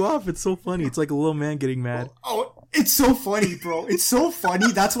 Because it pisses you off. It's so funny. It's like a little man getting mad. Oh, it's so funny, bro. It's so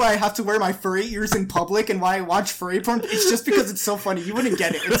funny. That's why I have to wear my furry ears in public and why I watch furry porn. It's just because it's so funny. You wouldn't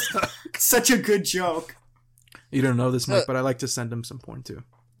get it. It's such a good joke. You don't know this, Mike, but I like to send him some porn, too.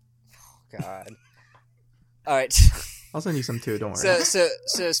 God. Alright. I'll send you some, too. Don't worry.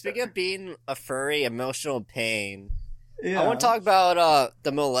 So speaking of being a furry, emotional pain... Yeah. I want to talk about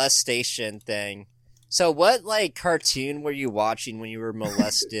the molestation thing. So what, like, cartoon were you watching when you were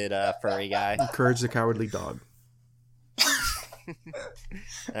molested, furry guy? Courage the Cowardly Dog.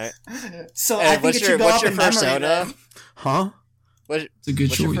 Right. So I think what's your persona? Huh? It's a good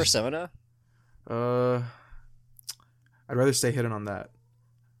choice. What's your persona? I'd rather stay hidden on that.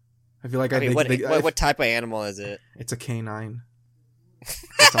 I feel like what type of animal is it? It's a canine.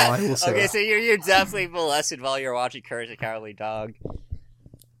 That's all I will say. Okay, so you're definitely molested while you're watching Courage the Cowardly Dog.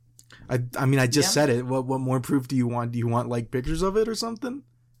 I mean, I just said it. What more proof do you want? Do you want, like, pictures of it or something?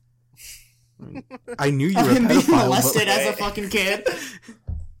 I knew you were a pedophile. Being molested as a fucking kid.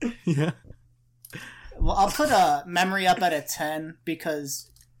 Yeah. Well, I'll put a memory up at a 10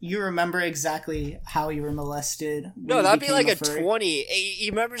 because you remember exactly how you were molested. No, that'd be like a 20. He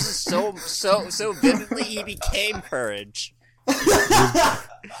remembers it so vividly. He became Courage.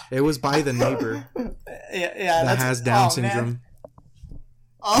 It was by the neighbor. Yeah, that has Down syndrome.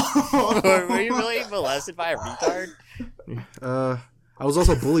 Oh, were you really molested by a retard? I was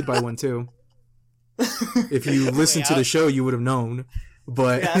also bullied by one too. If you listened to the show, you would have known.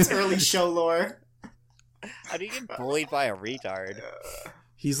 But yeah, that's early show lore. How do you get bullied by a retard?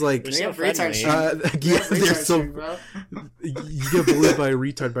 He's like, they're so friendly. They're so. You get bullied by a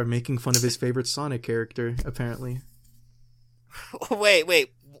retard by making fun of his favorite Sonic character, apparently.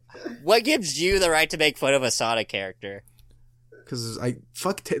 Wait. What gives you the right to make fun of a Sonic character? Because I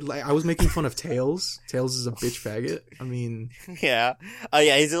was making fun of Tails. Tails is a bitch faggot. I mean... Yeah. Oh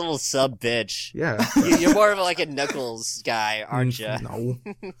yeah, he's a little sub bitch. Yeah. You're more of like a Knuckles guy, aren't you? No.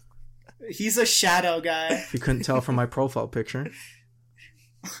 He's a shadow guy. If you couldn't tell from my profile picture.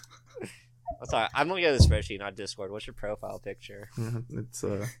 I'm sorry, I'm looking at the spreadsheet, not Discord. What's your profile picture? It's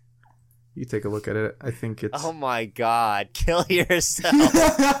you take a look at it. I think it's... Oh my god, kill yourself.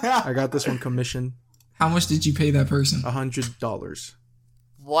 I got this one commissioned. How much did you pay that person? $100.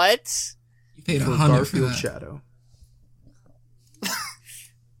 What? You paid $100 Garfield for that. Shadow.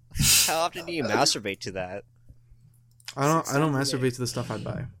 How often do you masturbate to that? I don't masturbate to the stuff I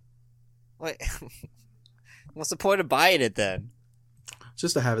buy. What? What's the point of buying it then?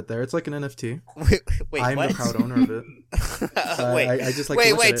 Just to have it there. It's like an NFT. Wait, I'm what? the proud owner of it. I just like to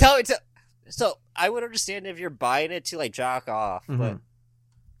look at it. Tell me. So I would understand if you're buying it to like jack off, Mm-hmm.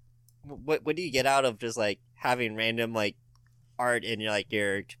 but what do you get out of just like having random like art in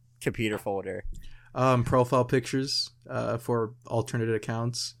your computer folder? Profile pictures for alternate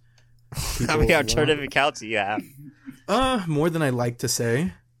accounts. How many alternative accounts do you have? More than I like to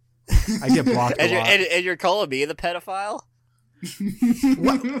say. I get blocked a lot. And you're calling me the pedophile?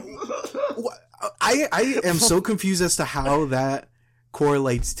 What? I am so confused as to how that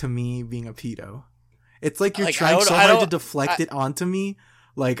correlates to me being a pedo. It's like you're trying so hard to deflect it onto me.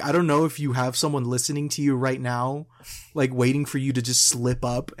 Like, I don't know if you have someone listening to you right now, like, waiting for you to just slip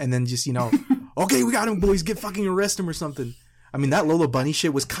up and then just, okay, we got him, boys, get fucking arrest him or something. I mean, that Lola Bunny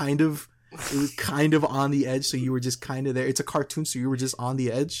shit was kind of on the edge, so you were just kind of there. It's a cartoon, so you were just on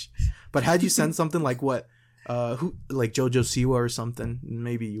the edge. But had you sent something like like JoJo Siwa or something,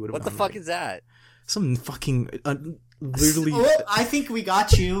 maybe you would have. What the fuck is that? Some fucking literally. I think we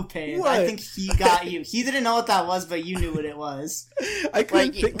got you, Payne. I think he got you. He didn't know what that was, but you knew what it was. I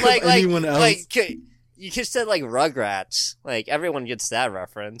couldn't think of anyone else. You just said like Rugrats. Like everyone gets that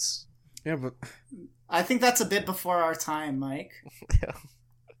reference. Yeah, but I think that's a bit before our time, Mike.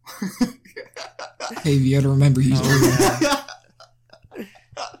 Hey, you gotta remember he's older.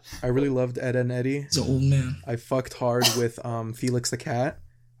 I really loved Ed and Eddie. He's an old man. I fucked hard with Felix the Cat.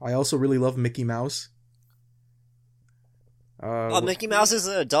 I also really love Mickey Mouse. Mickey Mouse is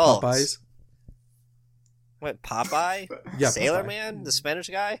an adult. Popeyes. What, Popeye? Yeah, Sailor Popeye. Man? The Spanish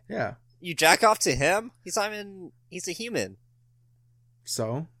guy? Yeah. You jack off to him? He's a human.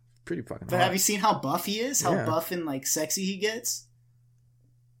 So, pretty fucking But hot. have you seen how buff he is? How Yeah. buff and like sexy he gets?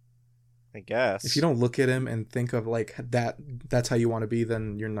 I guess. If you don't look at him and think of like that's how you want to be,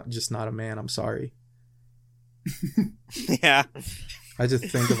 then you're not a man. I'm sorry. Yeah. I just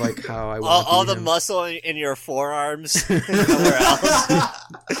think of like how I want All to the him. muscle in your forearms. Nowhere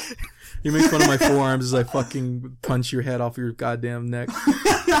else. You make fun of my forearms as I fucking punch your head off your goddamn neck.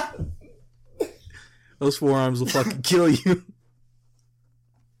 Those forearms will fucking kill you.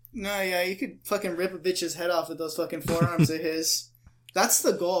 No, yeah, you could fucking rip a bitch's head off with those fucking forearms of his. That's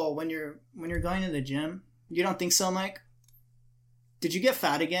the goal when you're going to the gym. You don't think so, Mike? Did you get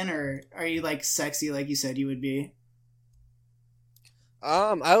fat again, or are you like sexy like you said you would be?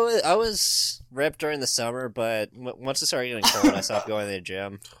 I was ripped during the summer, but once it started getting cold, I stopped going to the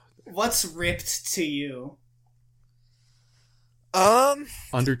gym. What's ripped to you?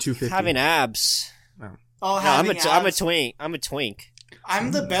 Under 250. Having abs. Oh, No, having I'm a abs. twink. I'm a twink.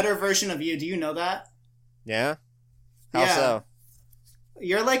 I'm the better version of you. Do you know that? Yeah. How Yeah. so?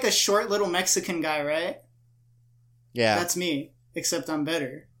 You're like a short little Mexican guy, right? Yeah. That's me, except I'm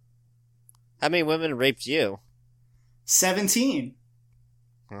better. How many women raped you? 17.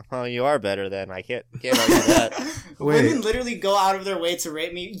 Oh, you are better then. I can't argue that. Wait. Women literally go out of their way to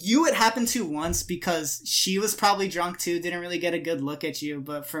rape me. You, it happened to once because she was probably drunk too, didn't really get a good look at you.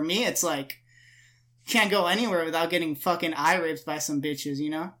 But for me, it's like, can't go anywhere without getting fucking eye raped by some bitches, you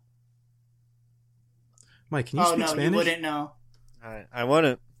know? Mike, can you Oh, speak no, Spanish? you wouldn't know. I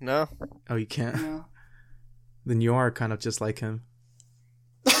wouldn't. No. Oh, you can't? No. Then you are kind of just like him.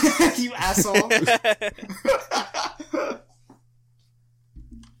 You asshole.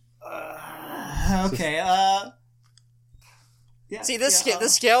 Okay, yeah, See, this yeah, the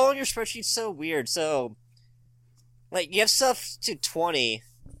scale on your spreadsheet's so weird. So, like, you have stuff to 20.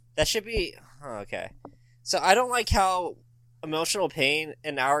 That should be... Oh, okay. So, I don't like how emotional pain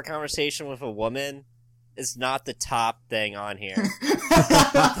in our conversation with a woman is not the top thing on here. Well,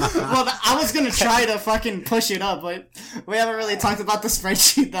 I was gonna try to fucking push it up, but we haven't really talked about the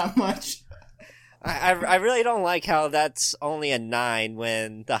spreadsheet that much. I really don't like how that's only a 9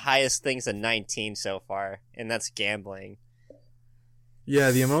 when the highest thing's a 19 so far, and that's gambling.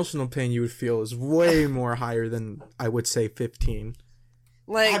 Yeah, the emotional pain you would feel is way more higher than, I would say, 15.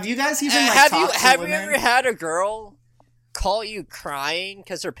 Like, Have you guys even like have you talked to have you women? ever had a girl call you crying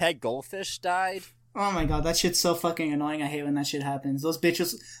because her pet goldfish died? Oh my god, that shit's so fucking annoying. I hate when that shit happens. Those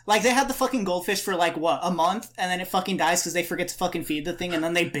bitches, like, they had the fucking goldfish for, like, what, a month? And then it fucking dies because they forget to fucking feed the thing, and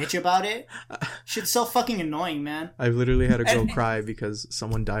then they bitch about it? Shit's so fucking annoying, man. I've literally had a girl cry because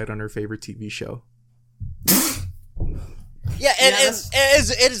someone died on her favorite TV show. Yeah, and Yeah,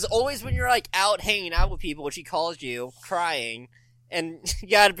 it is always when you're, like, out hanging out with people, when she calls you, crying, and you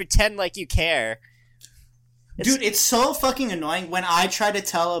gotta pretend like you care. Dude, it's so fucking annoying when I try to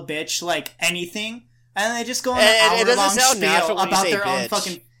tell a bitch, like, anything, and they just go on And an it doesn't hour-long sound natural spiel when you about say their own bitch.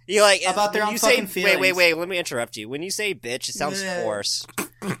 fucking... You like About their when own you say, fucking feelings. Wait, let me interrupt you. When you say bitch, it sounds Yeah. forced.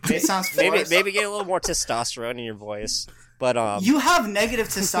 It sounds Maybe forced. maybe get a little more testosterone in your voice. But You have negative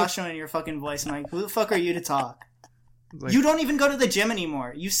testosterone in your fucking voice, Mike. Who the fuck are you to talk? Like, You don't even go to the gym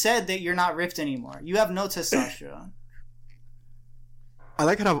anymore. You said that you're not ripped anymore. You have no testosterone. I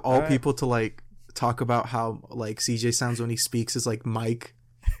like how all Alright. people to, like, talk about how, like, CJ sounds when he speaks is like Mike.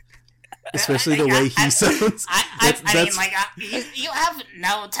 Especially the way he sounds. You have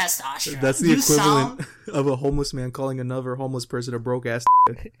no testosterone. That's the You equivalent of a homeless man calling another homeless person a broke ass.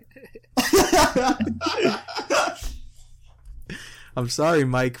 I'm sorry,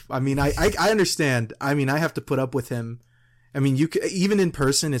 Mike. I mean, I understand. I mean, I have to put up with him. I mean, even in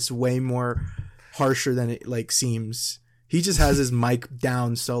person, it's way more harsher than it like seems. He just has his mic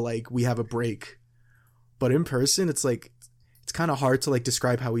down, so like we have a break. But in person, it's like it's kind of hard to like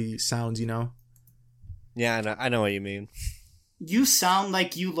describe how he sounds. You know? yeah, I know what you mean. You sound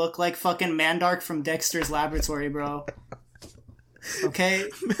like you look like fucking Mandark from Dexter's Laboratory, bro. Okay?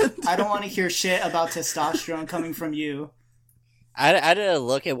 I don't want to hear shit about testosterone coming from you. I did a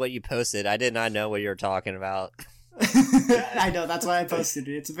look at what you posted. I did not know what you were talking about. I know, that's why I posted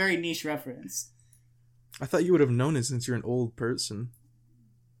it. It's a very niche reference. I thought you would have known it since you're an old person.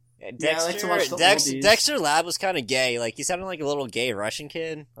 Yeah, Yeah, I like to watch the oldies. Dexter Lab was kind of gay. Like, he sounded like a little gay Russian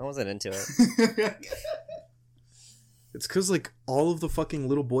kid. I wasn't into it. It's because, like, all of the fucking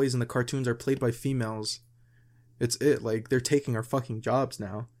little boys in the cartoons are played by females. It's like, they're taking our fucking jobs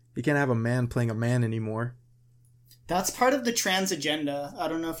now. You can't have a man playing a man anymore. That's part of the trans agenda. I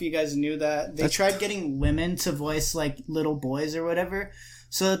don't know if you guys knew that. They tried getting women to voice, like, little boys or whatever,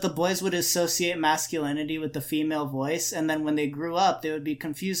 so that the boys would associate masculinity with the female voice, and then when they grew up, they would be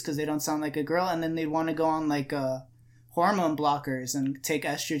confused because they don't sound like a girl, and then they'd want to go on, like, hormone blockers and take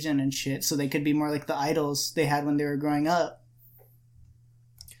estrogen and shit so they could be more like the idols they had when they were growing up.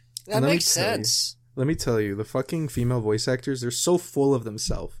 That makes sense. Let me tell you, the fucking female voice actors, they're so full of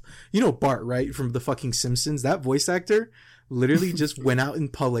themselves. You know Bart, right? From the fucking Simpsons? That voice actor literally just went out in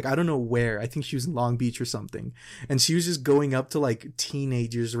public. I don't know where. I think she was in Long Beach or something. And she was just going up to like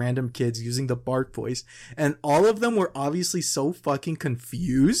teenagers, random kids using the Bart voice. And all of them were obviously so fucking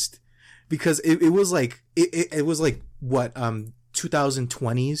confused because it was like, it was like, what,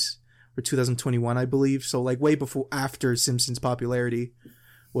 2020s or 2021, I believe. So like way before, after Simpsons popularity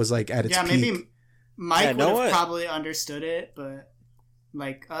was like at its peak. Maybe Mike would have probably understood it, but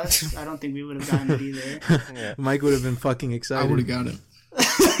like us, I don't think we would have gotten it either. Yeah. Mike would have been fucking excited. I would have got it.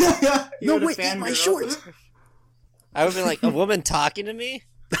 No, wait, eat my shorts. I would have been like, a woman talking to me?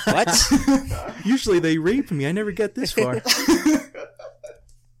 What? Usually they rape me. I never get this far.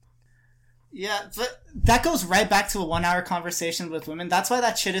 Yeah, but that goes right back to a 1 hour conversation with women. That's why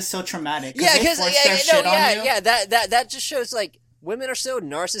that shit is so traumatic. Yeah, because that just shows like women are so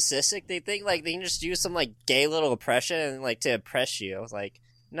narcissistic. They think like they can just do some like gay little oppression and like to oppress you. Like,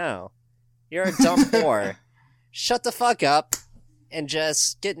 no, you're a dumb whore. Shut the fuck up and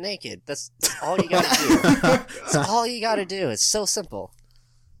just get naked. That's all you gotta do. That's all you gotta do. It's so simple.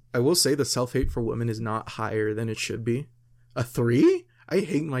 I will say the self-hate for women is not higher than it should be. A 3? I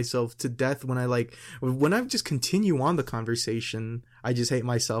hate myself to death when I just continue on the conversation. I just hate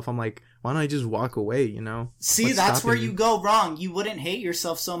myself. I'm like, why don't I just walk away, you know? See, what's that's where you go wrong. You wouldn't hate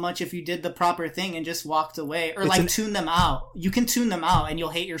yourself so much if you did the proper thing and just walked away. Or tune them out. You can tune them out and you'll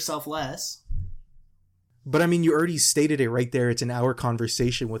hate yourself less. But I mean, you already stated it right there. It's an hour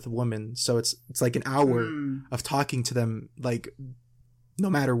conversation with a woman. So it's like an hour of talking to them, like, no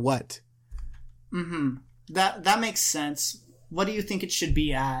matter what. Mm-hmm. That makes sense. What do you think it should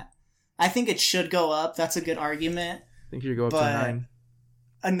be at? I think it should go up. That's a good argument. I think you should go up to 9.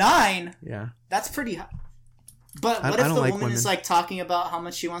 A 9? Yeah. That's pretty high. But what if the woman is like talking about how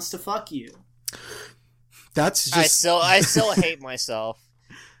much she wants to fuck you? That's just... I still hate myself.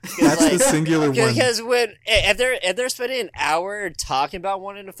 That's like, the singular one. Because if they're spending an hour talking about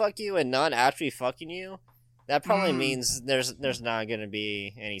wanting to fuck you and not actually fucking you, that probably means there's not going to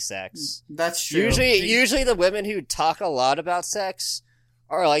be any sex. That's true. Usually the women who talk a lot about sex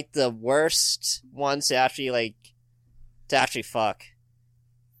are like the worst ones to actually fuck.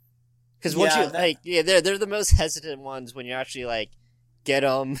 Because once they're the most hesitant ones when you actually like get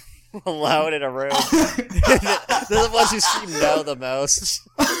them alone in a room. They're the ones who scream no the most.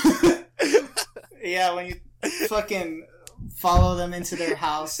 Yeah, when you fucking follow them into their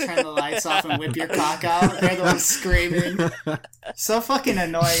house, turn the lights off, and whip your cock out. They're the ones screaming. So fucking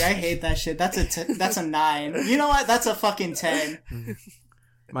annoying. I hate that shit. That's a 9. You know what? That's a fucking 10.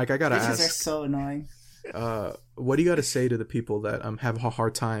 Mike, I gotta ask. Bitches are so annoying. What do you gotta say to the people that have a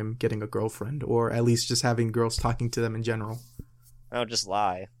hard time getting a girlfriend, or at least just having girls talking to them in general? Oh, just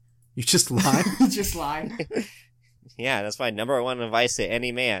lie. You just lie? Just lie. Yeah, that's my number one advice to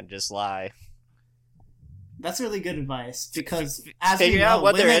any man. Just lie. That's really good advice, because as figure we know, out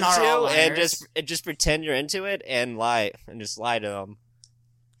what they're women are into all and liars. just pretend you're into it and lie to them.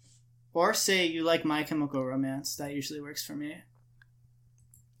 Or say you like My Chemical Romance. That usually works for me.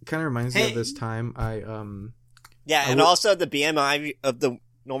 It kind of reminds me of this time also the BMI of the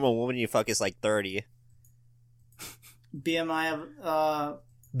normal woman you fuck is like 30. BMI of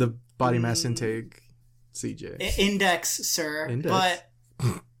the body mass intake, CJ. Index, sir. Index. But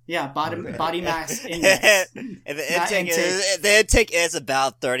yeah, body mass index. The intake is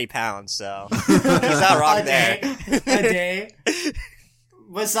about 30 pounds, so he's not wrong there. A day.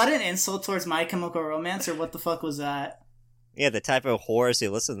 Was that an insult towards My Chemical Romance, or what the fuck was that? Yeah, the type of whores who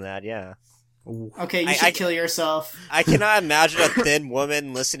listen to that, yeah. Okay, you should kill yourself. I cannot imagine a thin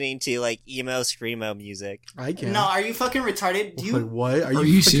woman listening to, like, emo, screamo music. I can. No, are you fucking retarded? Wait, what? Are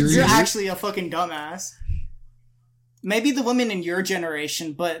you serious? You're actually a fucking dumbass. Maybe the women in your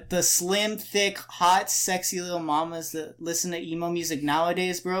generation, but the slim, thick, hot, sexy little mamas that listen to emo music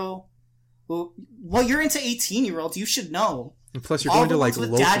nowadays, bro. Well, you're into 18-year-olds. You should know. And plus, you're going to like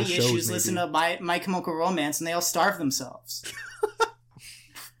local daddy shows. Issues maybe. listen to My Chemical Romance, and they all starve themselves.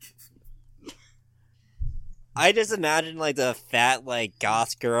 I just imagine like the fat like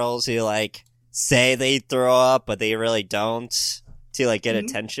goth girls who like say they throw up, but they really don't to like get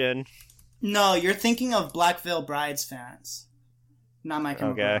attention. No, you're thinking of Black Veil Brides fans. not My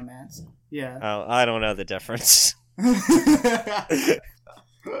Chemical Okay. Romance. Yeah. Oh, I don't know the difference.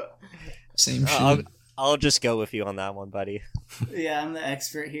 Same shit. I'll just go with you on that one, buddy. Yeah, I'm the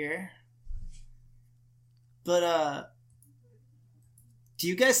expert here. But, do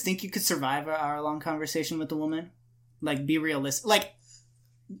you guys think you could survive an hour-long conversation with a woman? Like, be realistic. Like,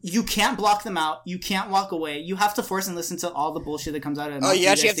 you can't block them out. You can't walk away. You have to force and listen to all the bullshit that comes out of their mouth. Oh, you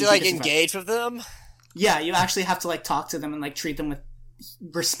actually guys have to, think like, you could survive? engage with them? Yeah, you actually have to, like, talk to them and, like, treat them with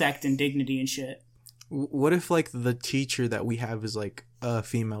respect and dignity and shit. What if, like, the teacher that we have is, like, a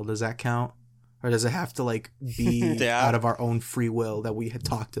female? Does that count? Or does it have to, like, be Yeah. out of our own free will that we had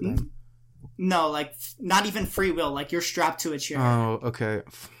talked to them? No, like, not even free will. Like, you're strapped to a chair. Oh, okay.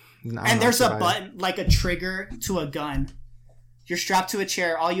 And there's a button, like a trigger to a gun. You're strapped to a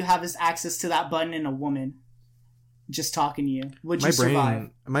chair. All you have is access to that button and a woman just talking to you. Would you survive?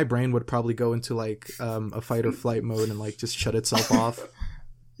 My brain would probably go into, like, a fight or flight mode and, like, just shut itself off.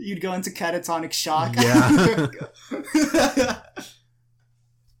 You'd go into catatonic shock. Yeah.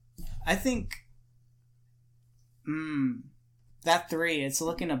 I think... that 3, it's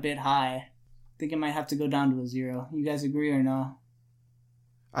looking a bit high. I think it might have to go down to a 0. You guys agree or no?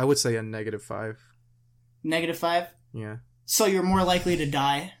 I would say a -5. -5? Yeah. So you're more likely to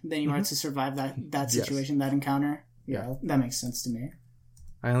die than you are to survive that situation, that encounter? Yeah, that makes sense to me.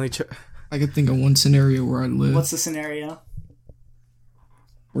 I could think of one scenario where I'd live. What's the scenario?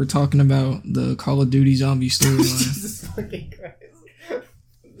 We're talking about the Call of Duty zombie storyline. Jesus fucking Christ.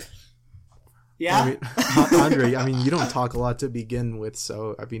 Yeah? Andre, I mean, you don't talk a lot to begin with,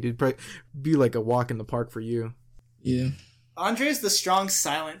 so, I mean, it'd probably be like a walk in the park for you. Yeah. Andre's the strong,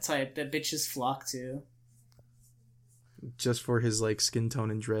 silent type that bitches flock to. Just for his, like, skin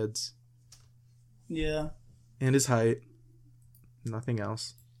tone and dreads. Yeah. And his height. Nothing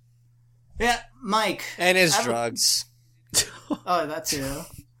else. Yeah, Mike. And his drugs. Oh, that too.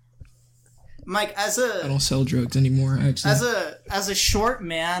 Mike, I don't sell drugs anymore, actually. As a short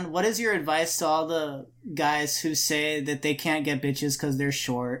man, what is your advice to all the guys who say that they can't get bitches because they're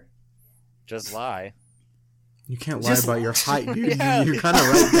short? Just lie. You can't lie about your height, dude. Yeah. You're kind of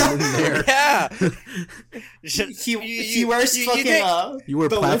right down in there. Yeah. He wears fucking you wear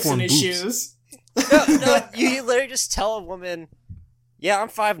the lips in platform his boots. shoes. No, you literally just tell a woman, yeah, I'm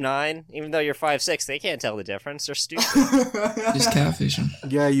 5'9", even though you're 5'6", they can't tell the difference. They're stupid. Just catfishing.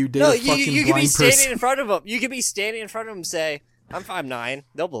 Yeah, you did No, a fucking you could be blind standing person. in front of them. You could be standing in front of them and say, I'm 5'9".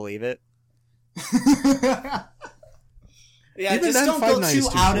 They'll believe it. Yeah, Even just then, don't go 5'9" too is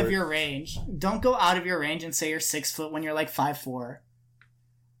too out short. of your range. Don't go out of your range and say you're 6 foot when you're like 5'4".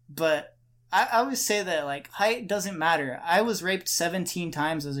 But I would say that, like, height doesn't matter. I was raped 17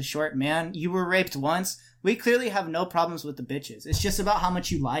 times as a short man. You were raped once. We clearly have no problems with the bitches. It's just about how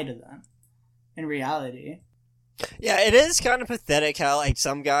much you lie to them. In reality. Yeah, it is kind of pathetic how, like,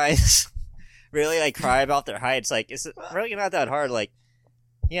 some guys really, like, cry about their height. It's like, it's really not that hard. Like,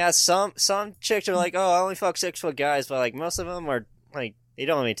 yeah, some chicks are like, oh, I only fuck 6 foot guys, but, like, most of them are, like, they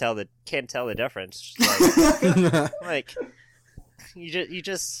don't even can't tell the difference. Like, you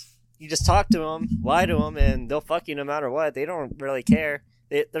just talk to them, lie to them, and they'll fuck you no matter what. They don't really care.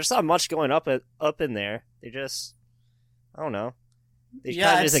 There's not much going up in there. They just, I don't know. They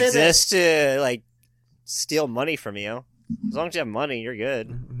kind of just exist to, like, steal money from you. As long as you have money, you're good.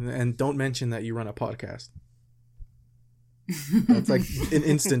 And don't mention that you run a podcast. That's like an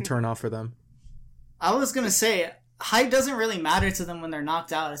instant turn off for them. I was gonna say, height doesn't really matter to them when they're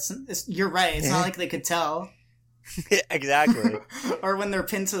knocked out. You're right. It's not like they could tell. Exactly. Or when they're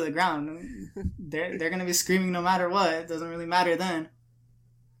pinned to the ground. They're gonna be screaming no matter what. It doesn't really matter then.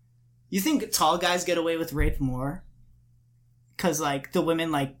 You think tall guys get away with rape more? Because, like, the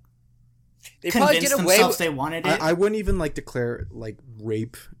women, like, they probably convinced get away themselves they wanted it? I wouldn't even, like, declare, like,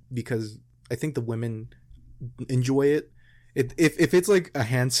 rape, because I think the women enjoy it. If it's, like, a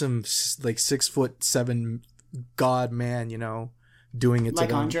handsome, like, 6'7" god man, you know, doing it like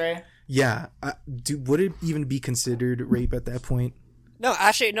to them. Andre? Yeah. Would it even be considered rape at that point? No,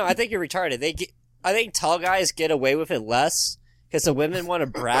 actually, no, I think you're retarded. I think tall guys get away with it less because the women want to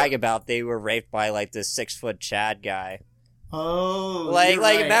brag about they were raped by, like, this 6 foot Chad guy. Oh, like, you're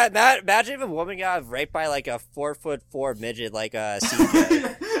like, right. imagine if a woman got raped by, like, a 4'4" midget, like a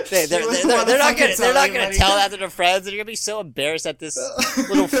CJ. They're not gonna tell that to their friends. They're gonna be so embarrassed that this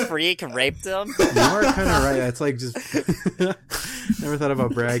little freak raped them. You are kind of right. It's like just never thought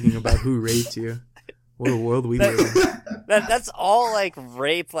about bragging about who raped you. What a world we live in. That's all, like,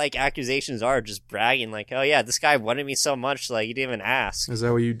 rape, like, accusations are, just bragging, like, oh yeah, this guy wanted me so much, like, he didn't even ask. Is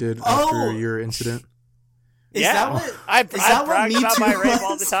that what you did after your incident? Is that what I Me brag about Too my rape was?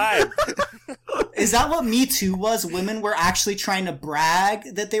 all the time. Is that what Me Too was? Women were actually trying to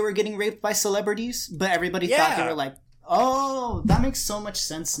brag that they were getting raped by celebrities, but everybody thought they were like, oh, that makes so much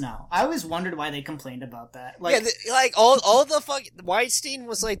sense now. I always wondered why they complained about that. Like, all the fuck Weinstein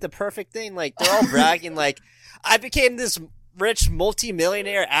was like the perfect thing. Like they're all bragging like, I became this rich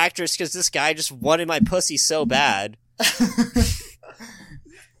multi-millionaire actress because this guy just wanted my pussy so bad.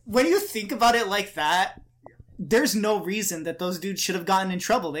 When you think about it like that, there's no reason that those dudes should have gotten in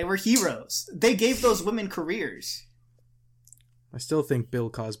trouble. They were heroes. They gave those women careers. I still think Bill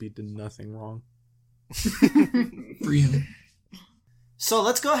Cosby did nothing wrong. Free him. So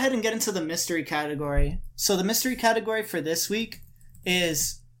let's go ahead and get into the mystery category. So the mystery category for this week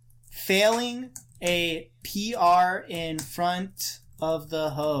is failing a PR in front of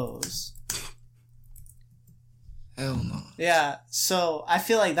the hose. Hell no. Yeah, so I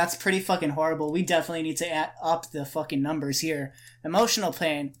feel like that's pretty fucking horrible. We definitely need to add up the fucking numbers here. Emotional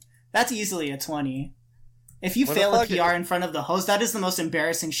pain, that's easily a 20. If you fail a PR in front of the host, that is the most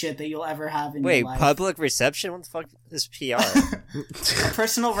embarrassing shit that you'll ever have in your life. Wait, public reception? What the fuck is PR? A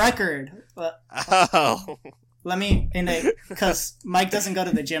personal record. Oh. Let me, because Mike doesn't go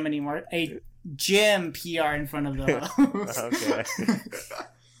to the gym anymore. A gym PR in front of the host. Okay.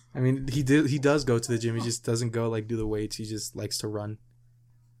 I mean, he does go to the gym. He just doesn't go like do the weights. He just likes to run.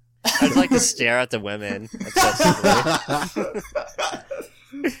 I just like to stare at the women obsessively.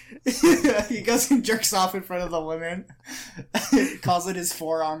 He goes and jerks off in front of the women. Calls it his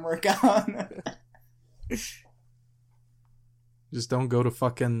forearm workout. Just don't go to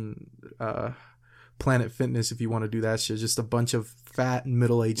fucking Planet Fitness if you want to do that shit. Just a bunch of fat and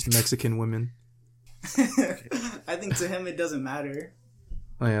middle-aged Mexican women. I think to him it doesn't matter.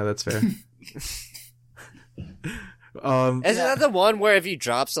 Oh yeah, that's fair. Isn't that the one where if you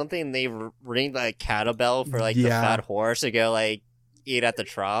drop something, they ring like kettlebell for like the fat horse to go like eat at the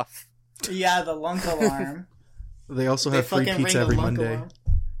trough? Yeah, the lunk alarm. They also have free pizza every Monday. Alarm.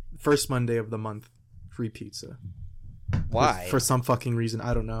 First Monday of the month, free pizza. Why? For some fucking reason,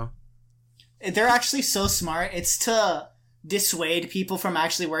 I don't know. They're actually so smart. It's to dissuade people from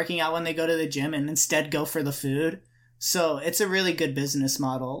actually working out when they go to the gym and instead go for the food. So it's a really good business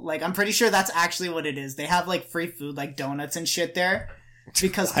model. Like, I'm pretty sure that's actually what it is. They have like free food, like donuts and shit there,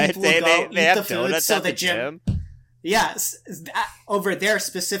 because people will go eat the food. So the gym. Yes, over there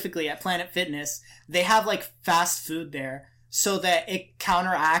specifically at Planet Fitness, they have like fast food there, so that it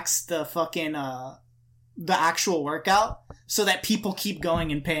counteracts the fucking the actual workout, so that people keep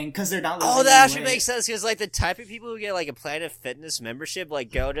going and paying because they're not losing. Oh, that actually makes sense, because like the type of people who get like a Planet Fitness membership,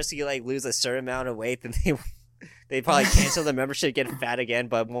 like go just to like lose a certain amount of weight, then they probably cancel the membership, get fat again,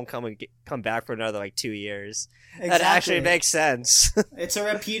 but won't come back for another like 2 years. Exactly. That actually makes sense. It's a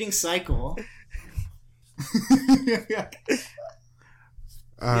repeating cycle.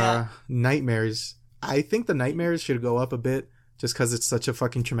 Nightmares. I think the nightmares should go up a bit, just because it's such a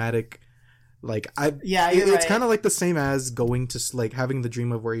fucking traumatic. Like it's kind of like the same as going to like having the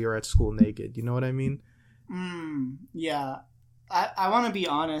dream of where you're at school naked. You know what I mean? Yeah. I want to be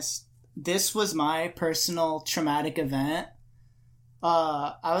honest. This was my personal traumatic event.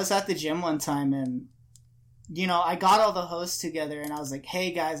 I was at the gym one time and, I got all the hosts together and I was like,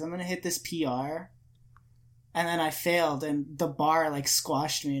 hey guys, I'm going to hit this PR. And then I failed and the bar like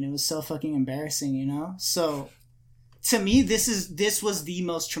squashed me and it was so fucking embarrassing, So to me, this was the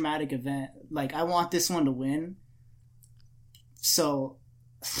most traumatic event. Like, I want this one to win. So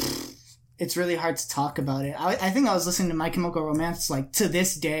it's really hard to talk about it. I think I was listening to My Chemical Romance like to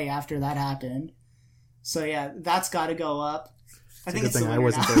this day after that happened. So yeah, that's got to go up. I think it's a good thing I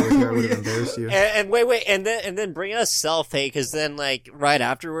wasn't there with you. I would have embarrassed you. And wait, and then bring us self-hate, because then like right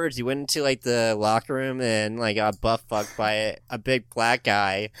afterwards you went into like the locker room and like got butt fucked by a big black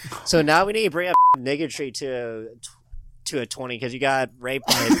guy. So now we need to bring up niggatry to a 20 because you got raped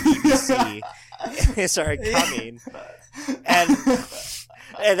by the BBC. It started coming,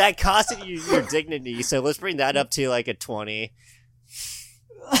 and that costed you your dignity. So let's bring that up to like a 20.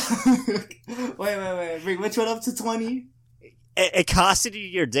 Wait. Bring which one up to 20? It costed you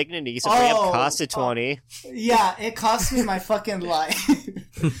your dignity, so bring up cost to 20. Yeah, it cost me my fucking life.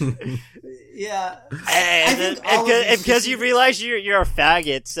 Yeah. And because you realize you're a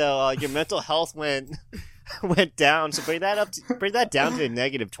faggot, so your mental health went down. So bring that down to a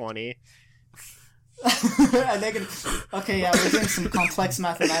negative 20. A negative. Okay, yeah, we're doing some complex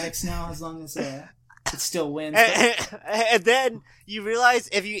mathematics now. As long as it still wins. And then you realize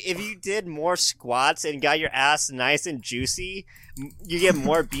if you did more squats and got your ass nice and juicy, you get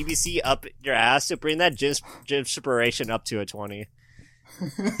more BBC up your ass. So bring that gym inspiration up to a 20.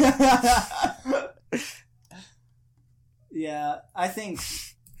 Yeah, I think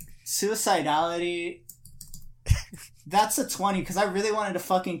suicidality. That's a 20 because I really wanted to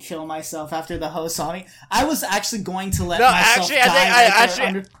fucking kill myself after the host saw me. I was actually going to let myself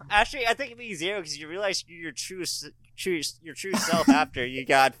die. Actually, I think it'd be 0 because you realize your true self after you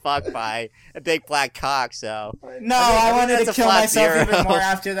got fucked by a big black cock. So no, I wanted to kill myself 0. Even more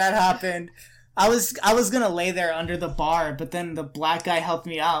after that happened. I was gonna lay there under the bar, but then the black guy helped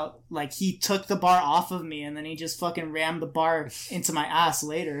me out. Like, he took the bar off of me, and then he just fucking rammed the bar into my ass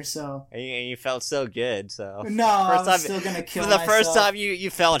later, so... And you felt so good, so... No, I was still gonna kill myself. For the first time you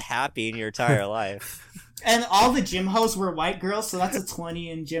felt happy in your entire life. And all the gym hosts were white girls, so that's a 20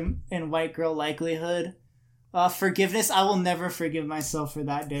 in white girl likelihood. Forgiveness, I will never forgive myself for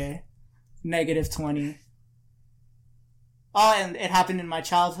that day. -20. Oh, and it happened in my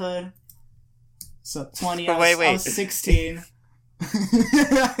childhood. So 20. I was 16.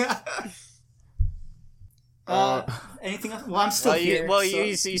 Anything else? Well, I'm still here.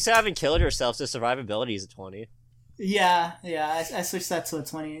 You still haven't killed yourself, so survivability is a 20. Yeah. I switched that to a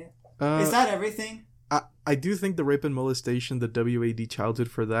 20. Is that everything? I do think the rape and molestation, the WAD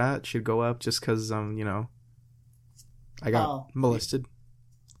childhood for that should go up just because, I got molested.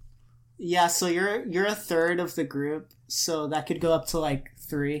 Yeah, so you're a third of the group, so that could go up to like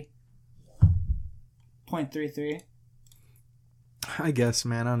 3. 0.33. I guess,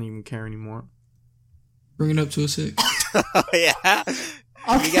 man. I don't even care anymore. Bring it up to a 6. Oh, yeah?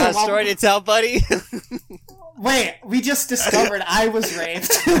 Okay, you got a story to tell, buddy? Wait, we just discovered I was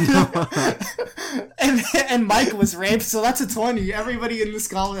raped. and Mike was raped, so that's a 20. Everybody in this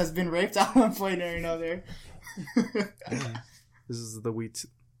column has been raped at one point or another. This is the wheat.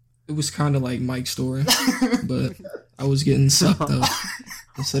 It was kind of like Mike's story, but I was getting sucked up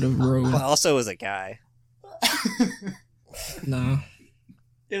instead of Roe. Well, also was a guy. Nah.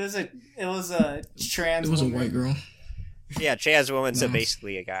 It was a trans. It was woman. A white girl. Yeah, trans woman, so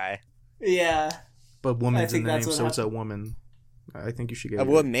basically a guy. Yeah. But woman's in the name, so happened. It's a woman. I think you should get a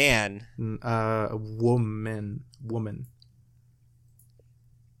woman. A woman.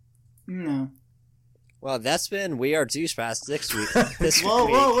 No. Well, that's been We Are Douchebags this week.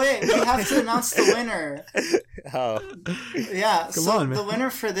 Whoa, wait. We have to announce the winner. Oh. Yeah, Come on, man. The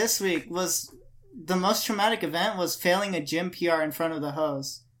winner for this week was... The most traumatic event was failing a gym PR in front of the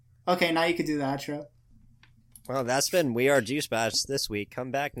host. Okay, now you can do the outro. Well, that's been We Are Douchebags this week.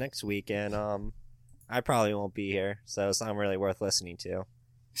 Come back next week, and I probably won't be here, so it's not really worth listening to.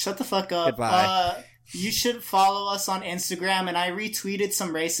 Shut the fuck up. Goodbye. You should follow us on Instagram, and I retweeted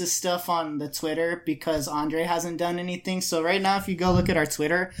some racist stuff on the Twitter because Andre hasn't done anything. So right now, if you go look at our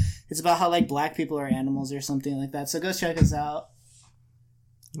Twitter, it's about how like black people are animals or something like that. So go check us out.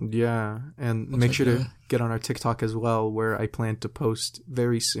 Yeah, and make sure to get on our TikTok as well, where I plan to post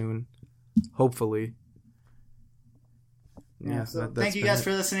very soon, hopefully. Yeah, so thank you guys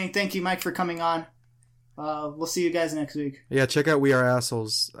for listening. Thank you, Mike, for coming on. We'll see you guys next week. Yeah, check out We Are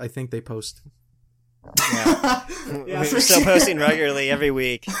Assholes. I think they post. Yeah, we're still posting regularly every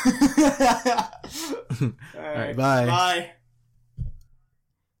week. All right, bye. Bye.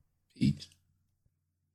 Peace.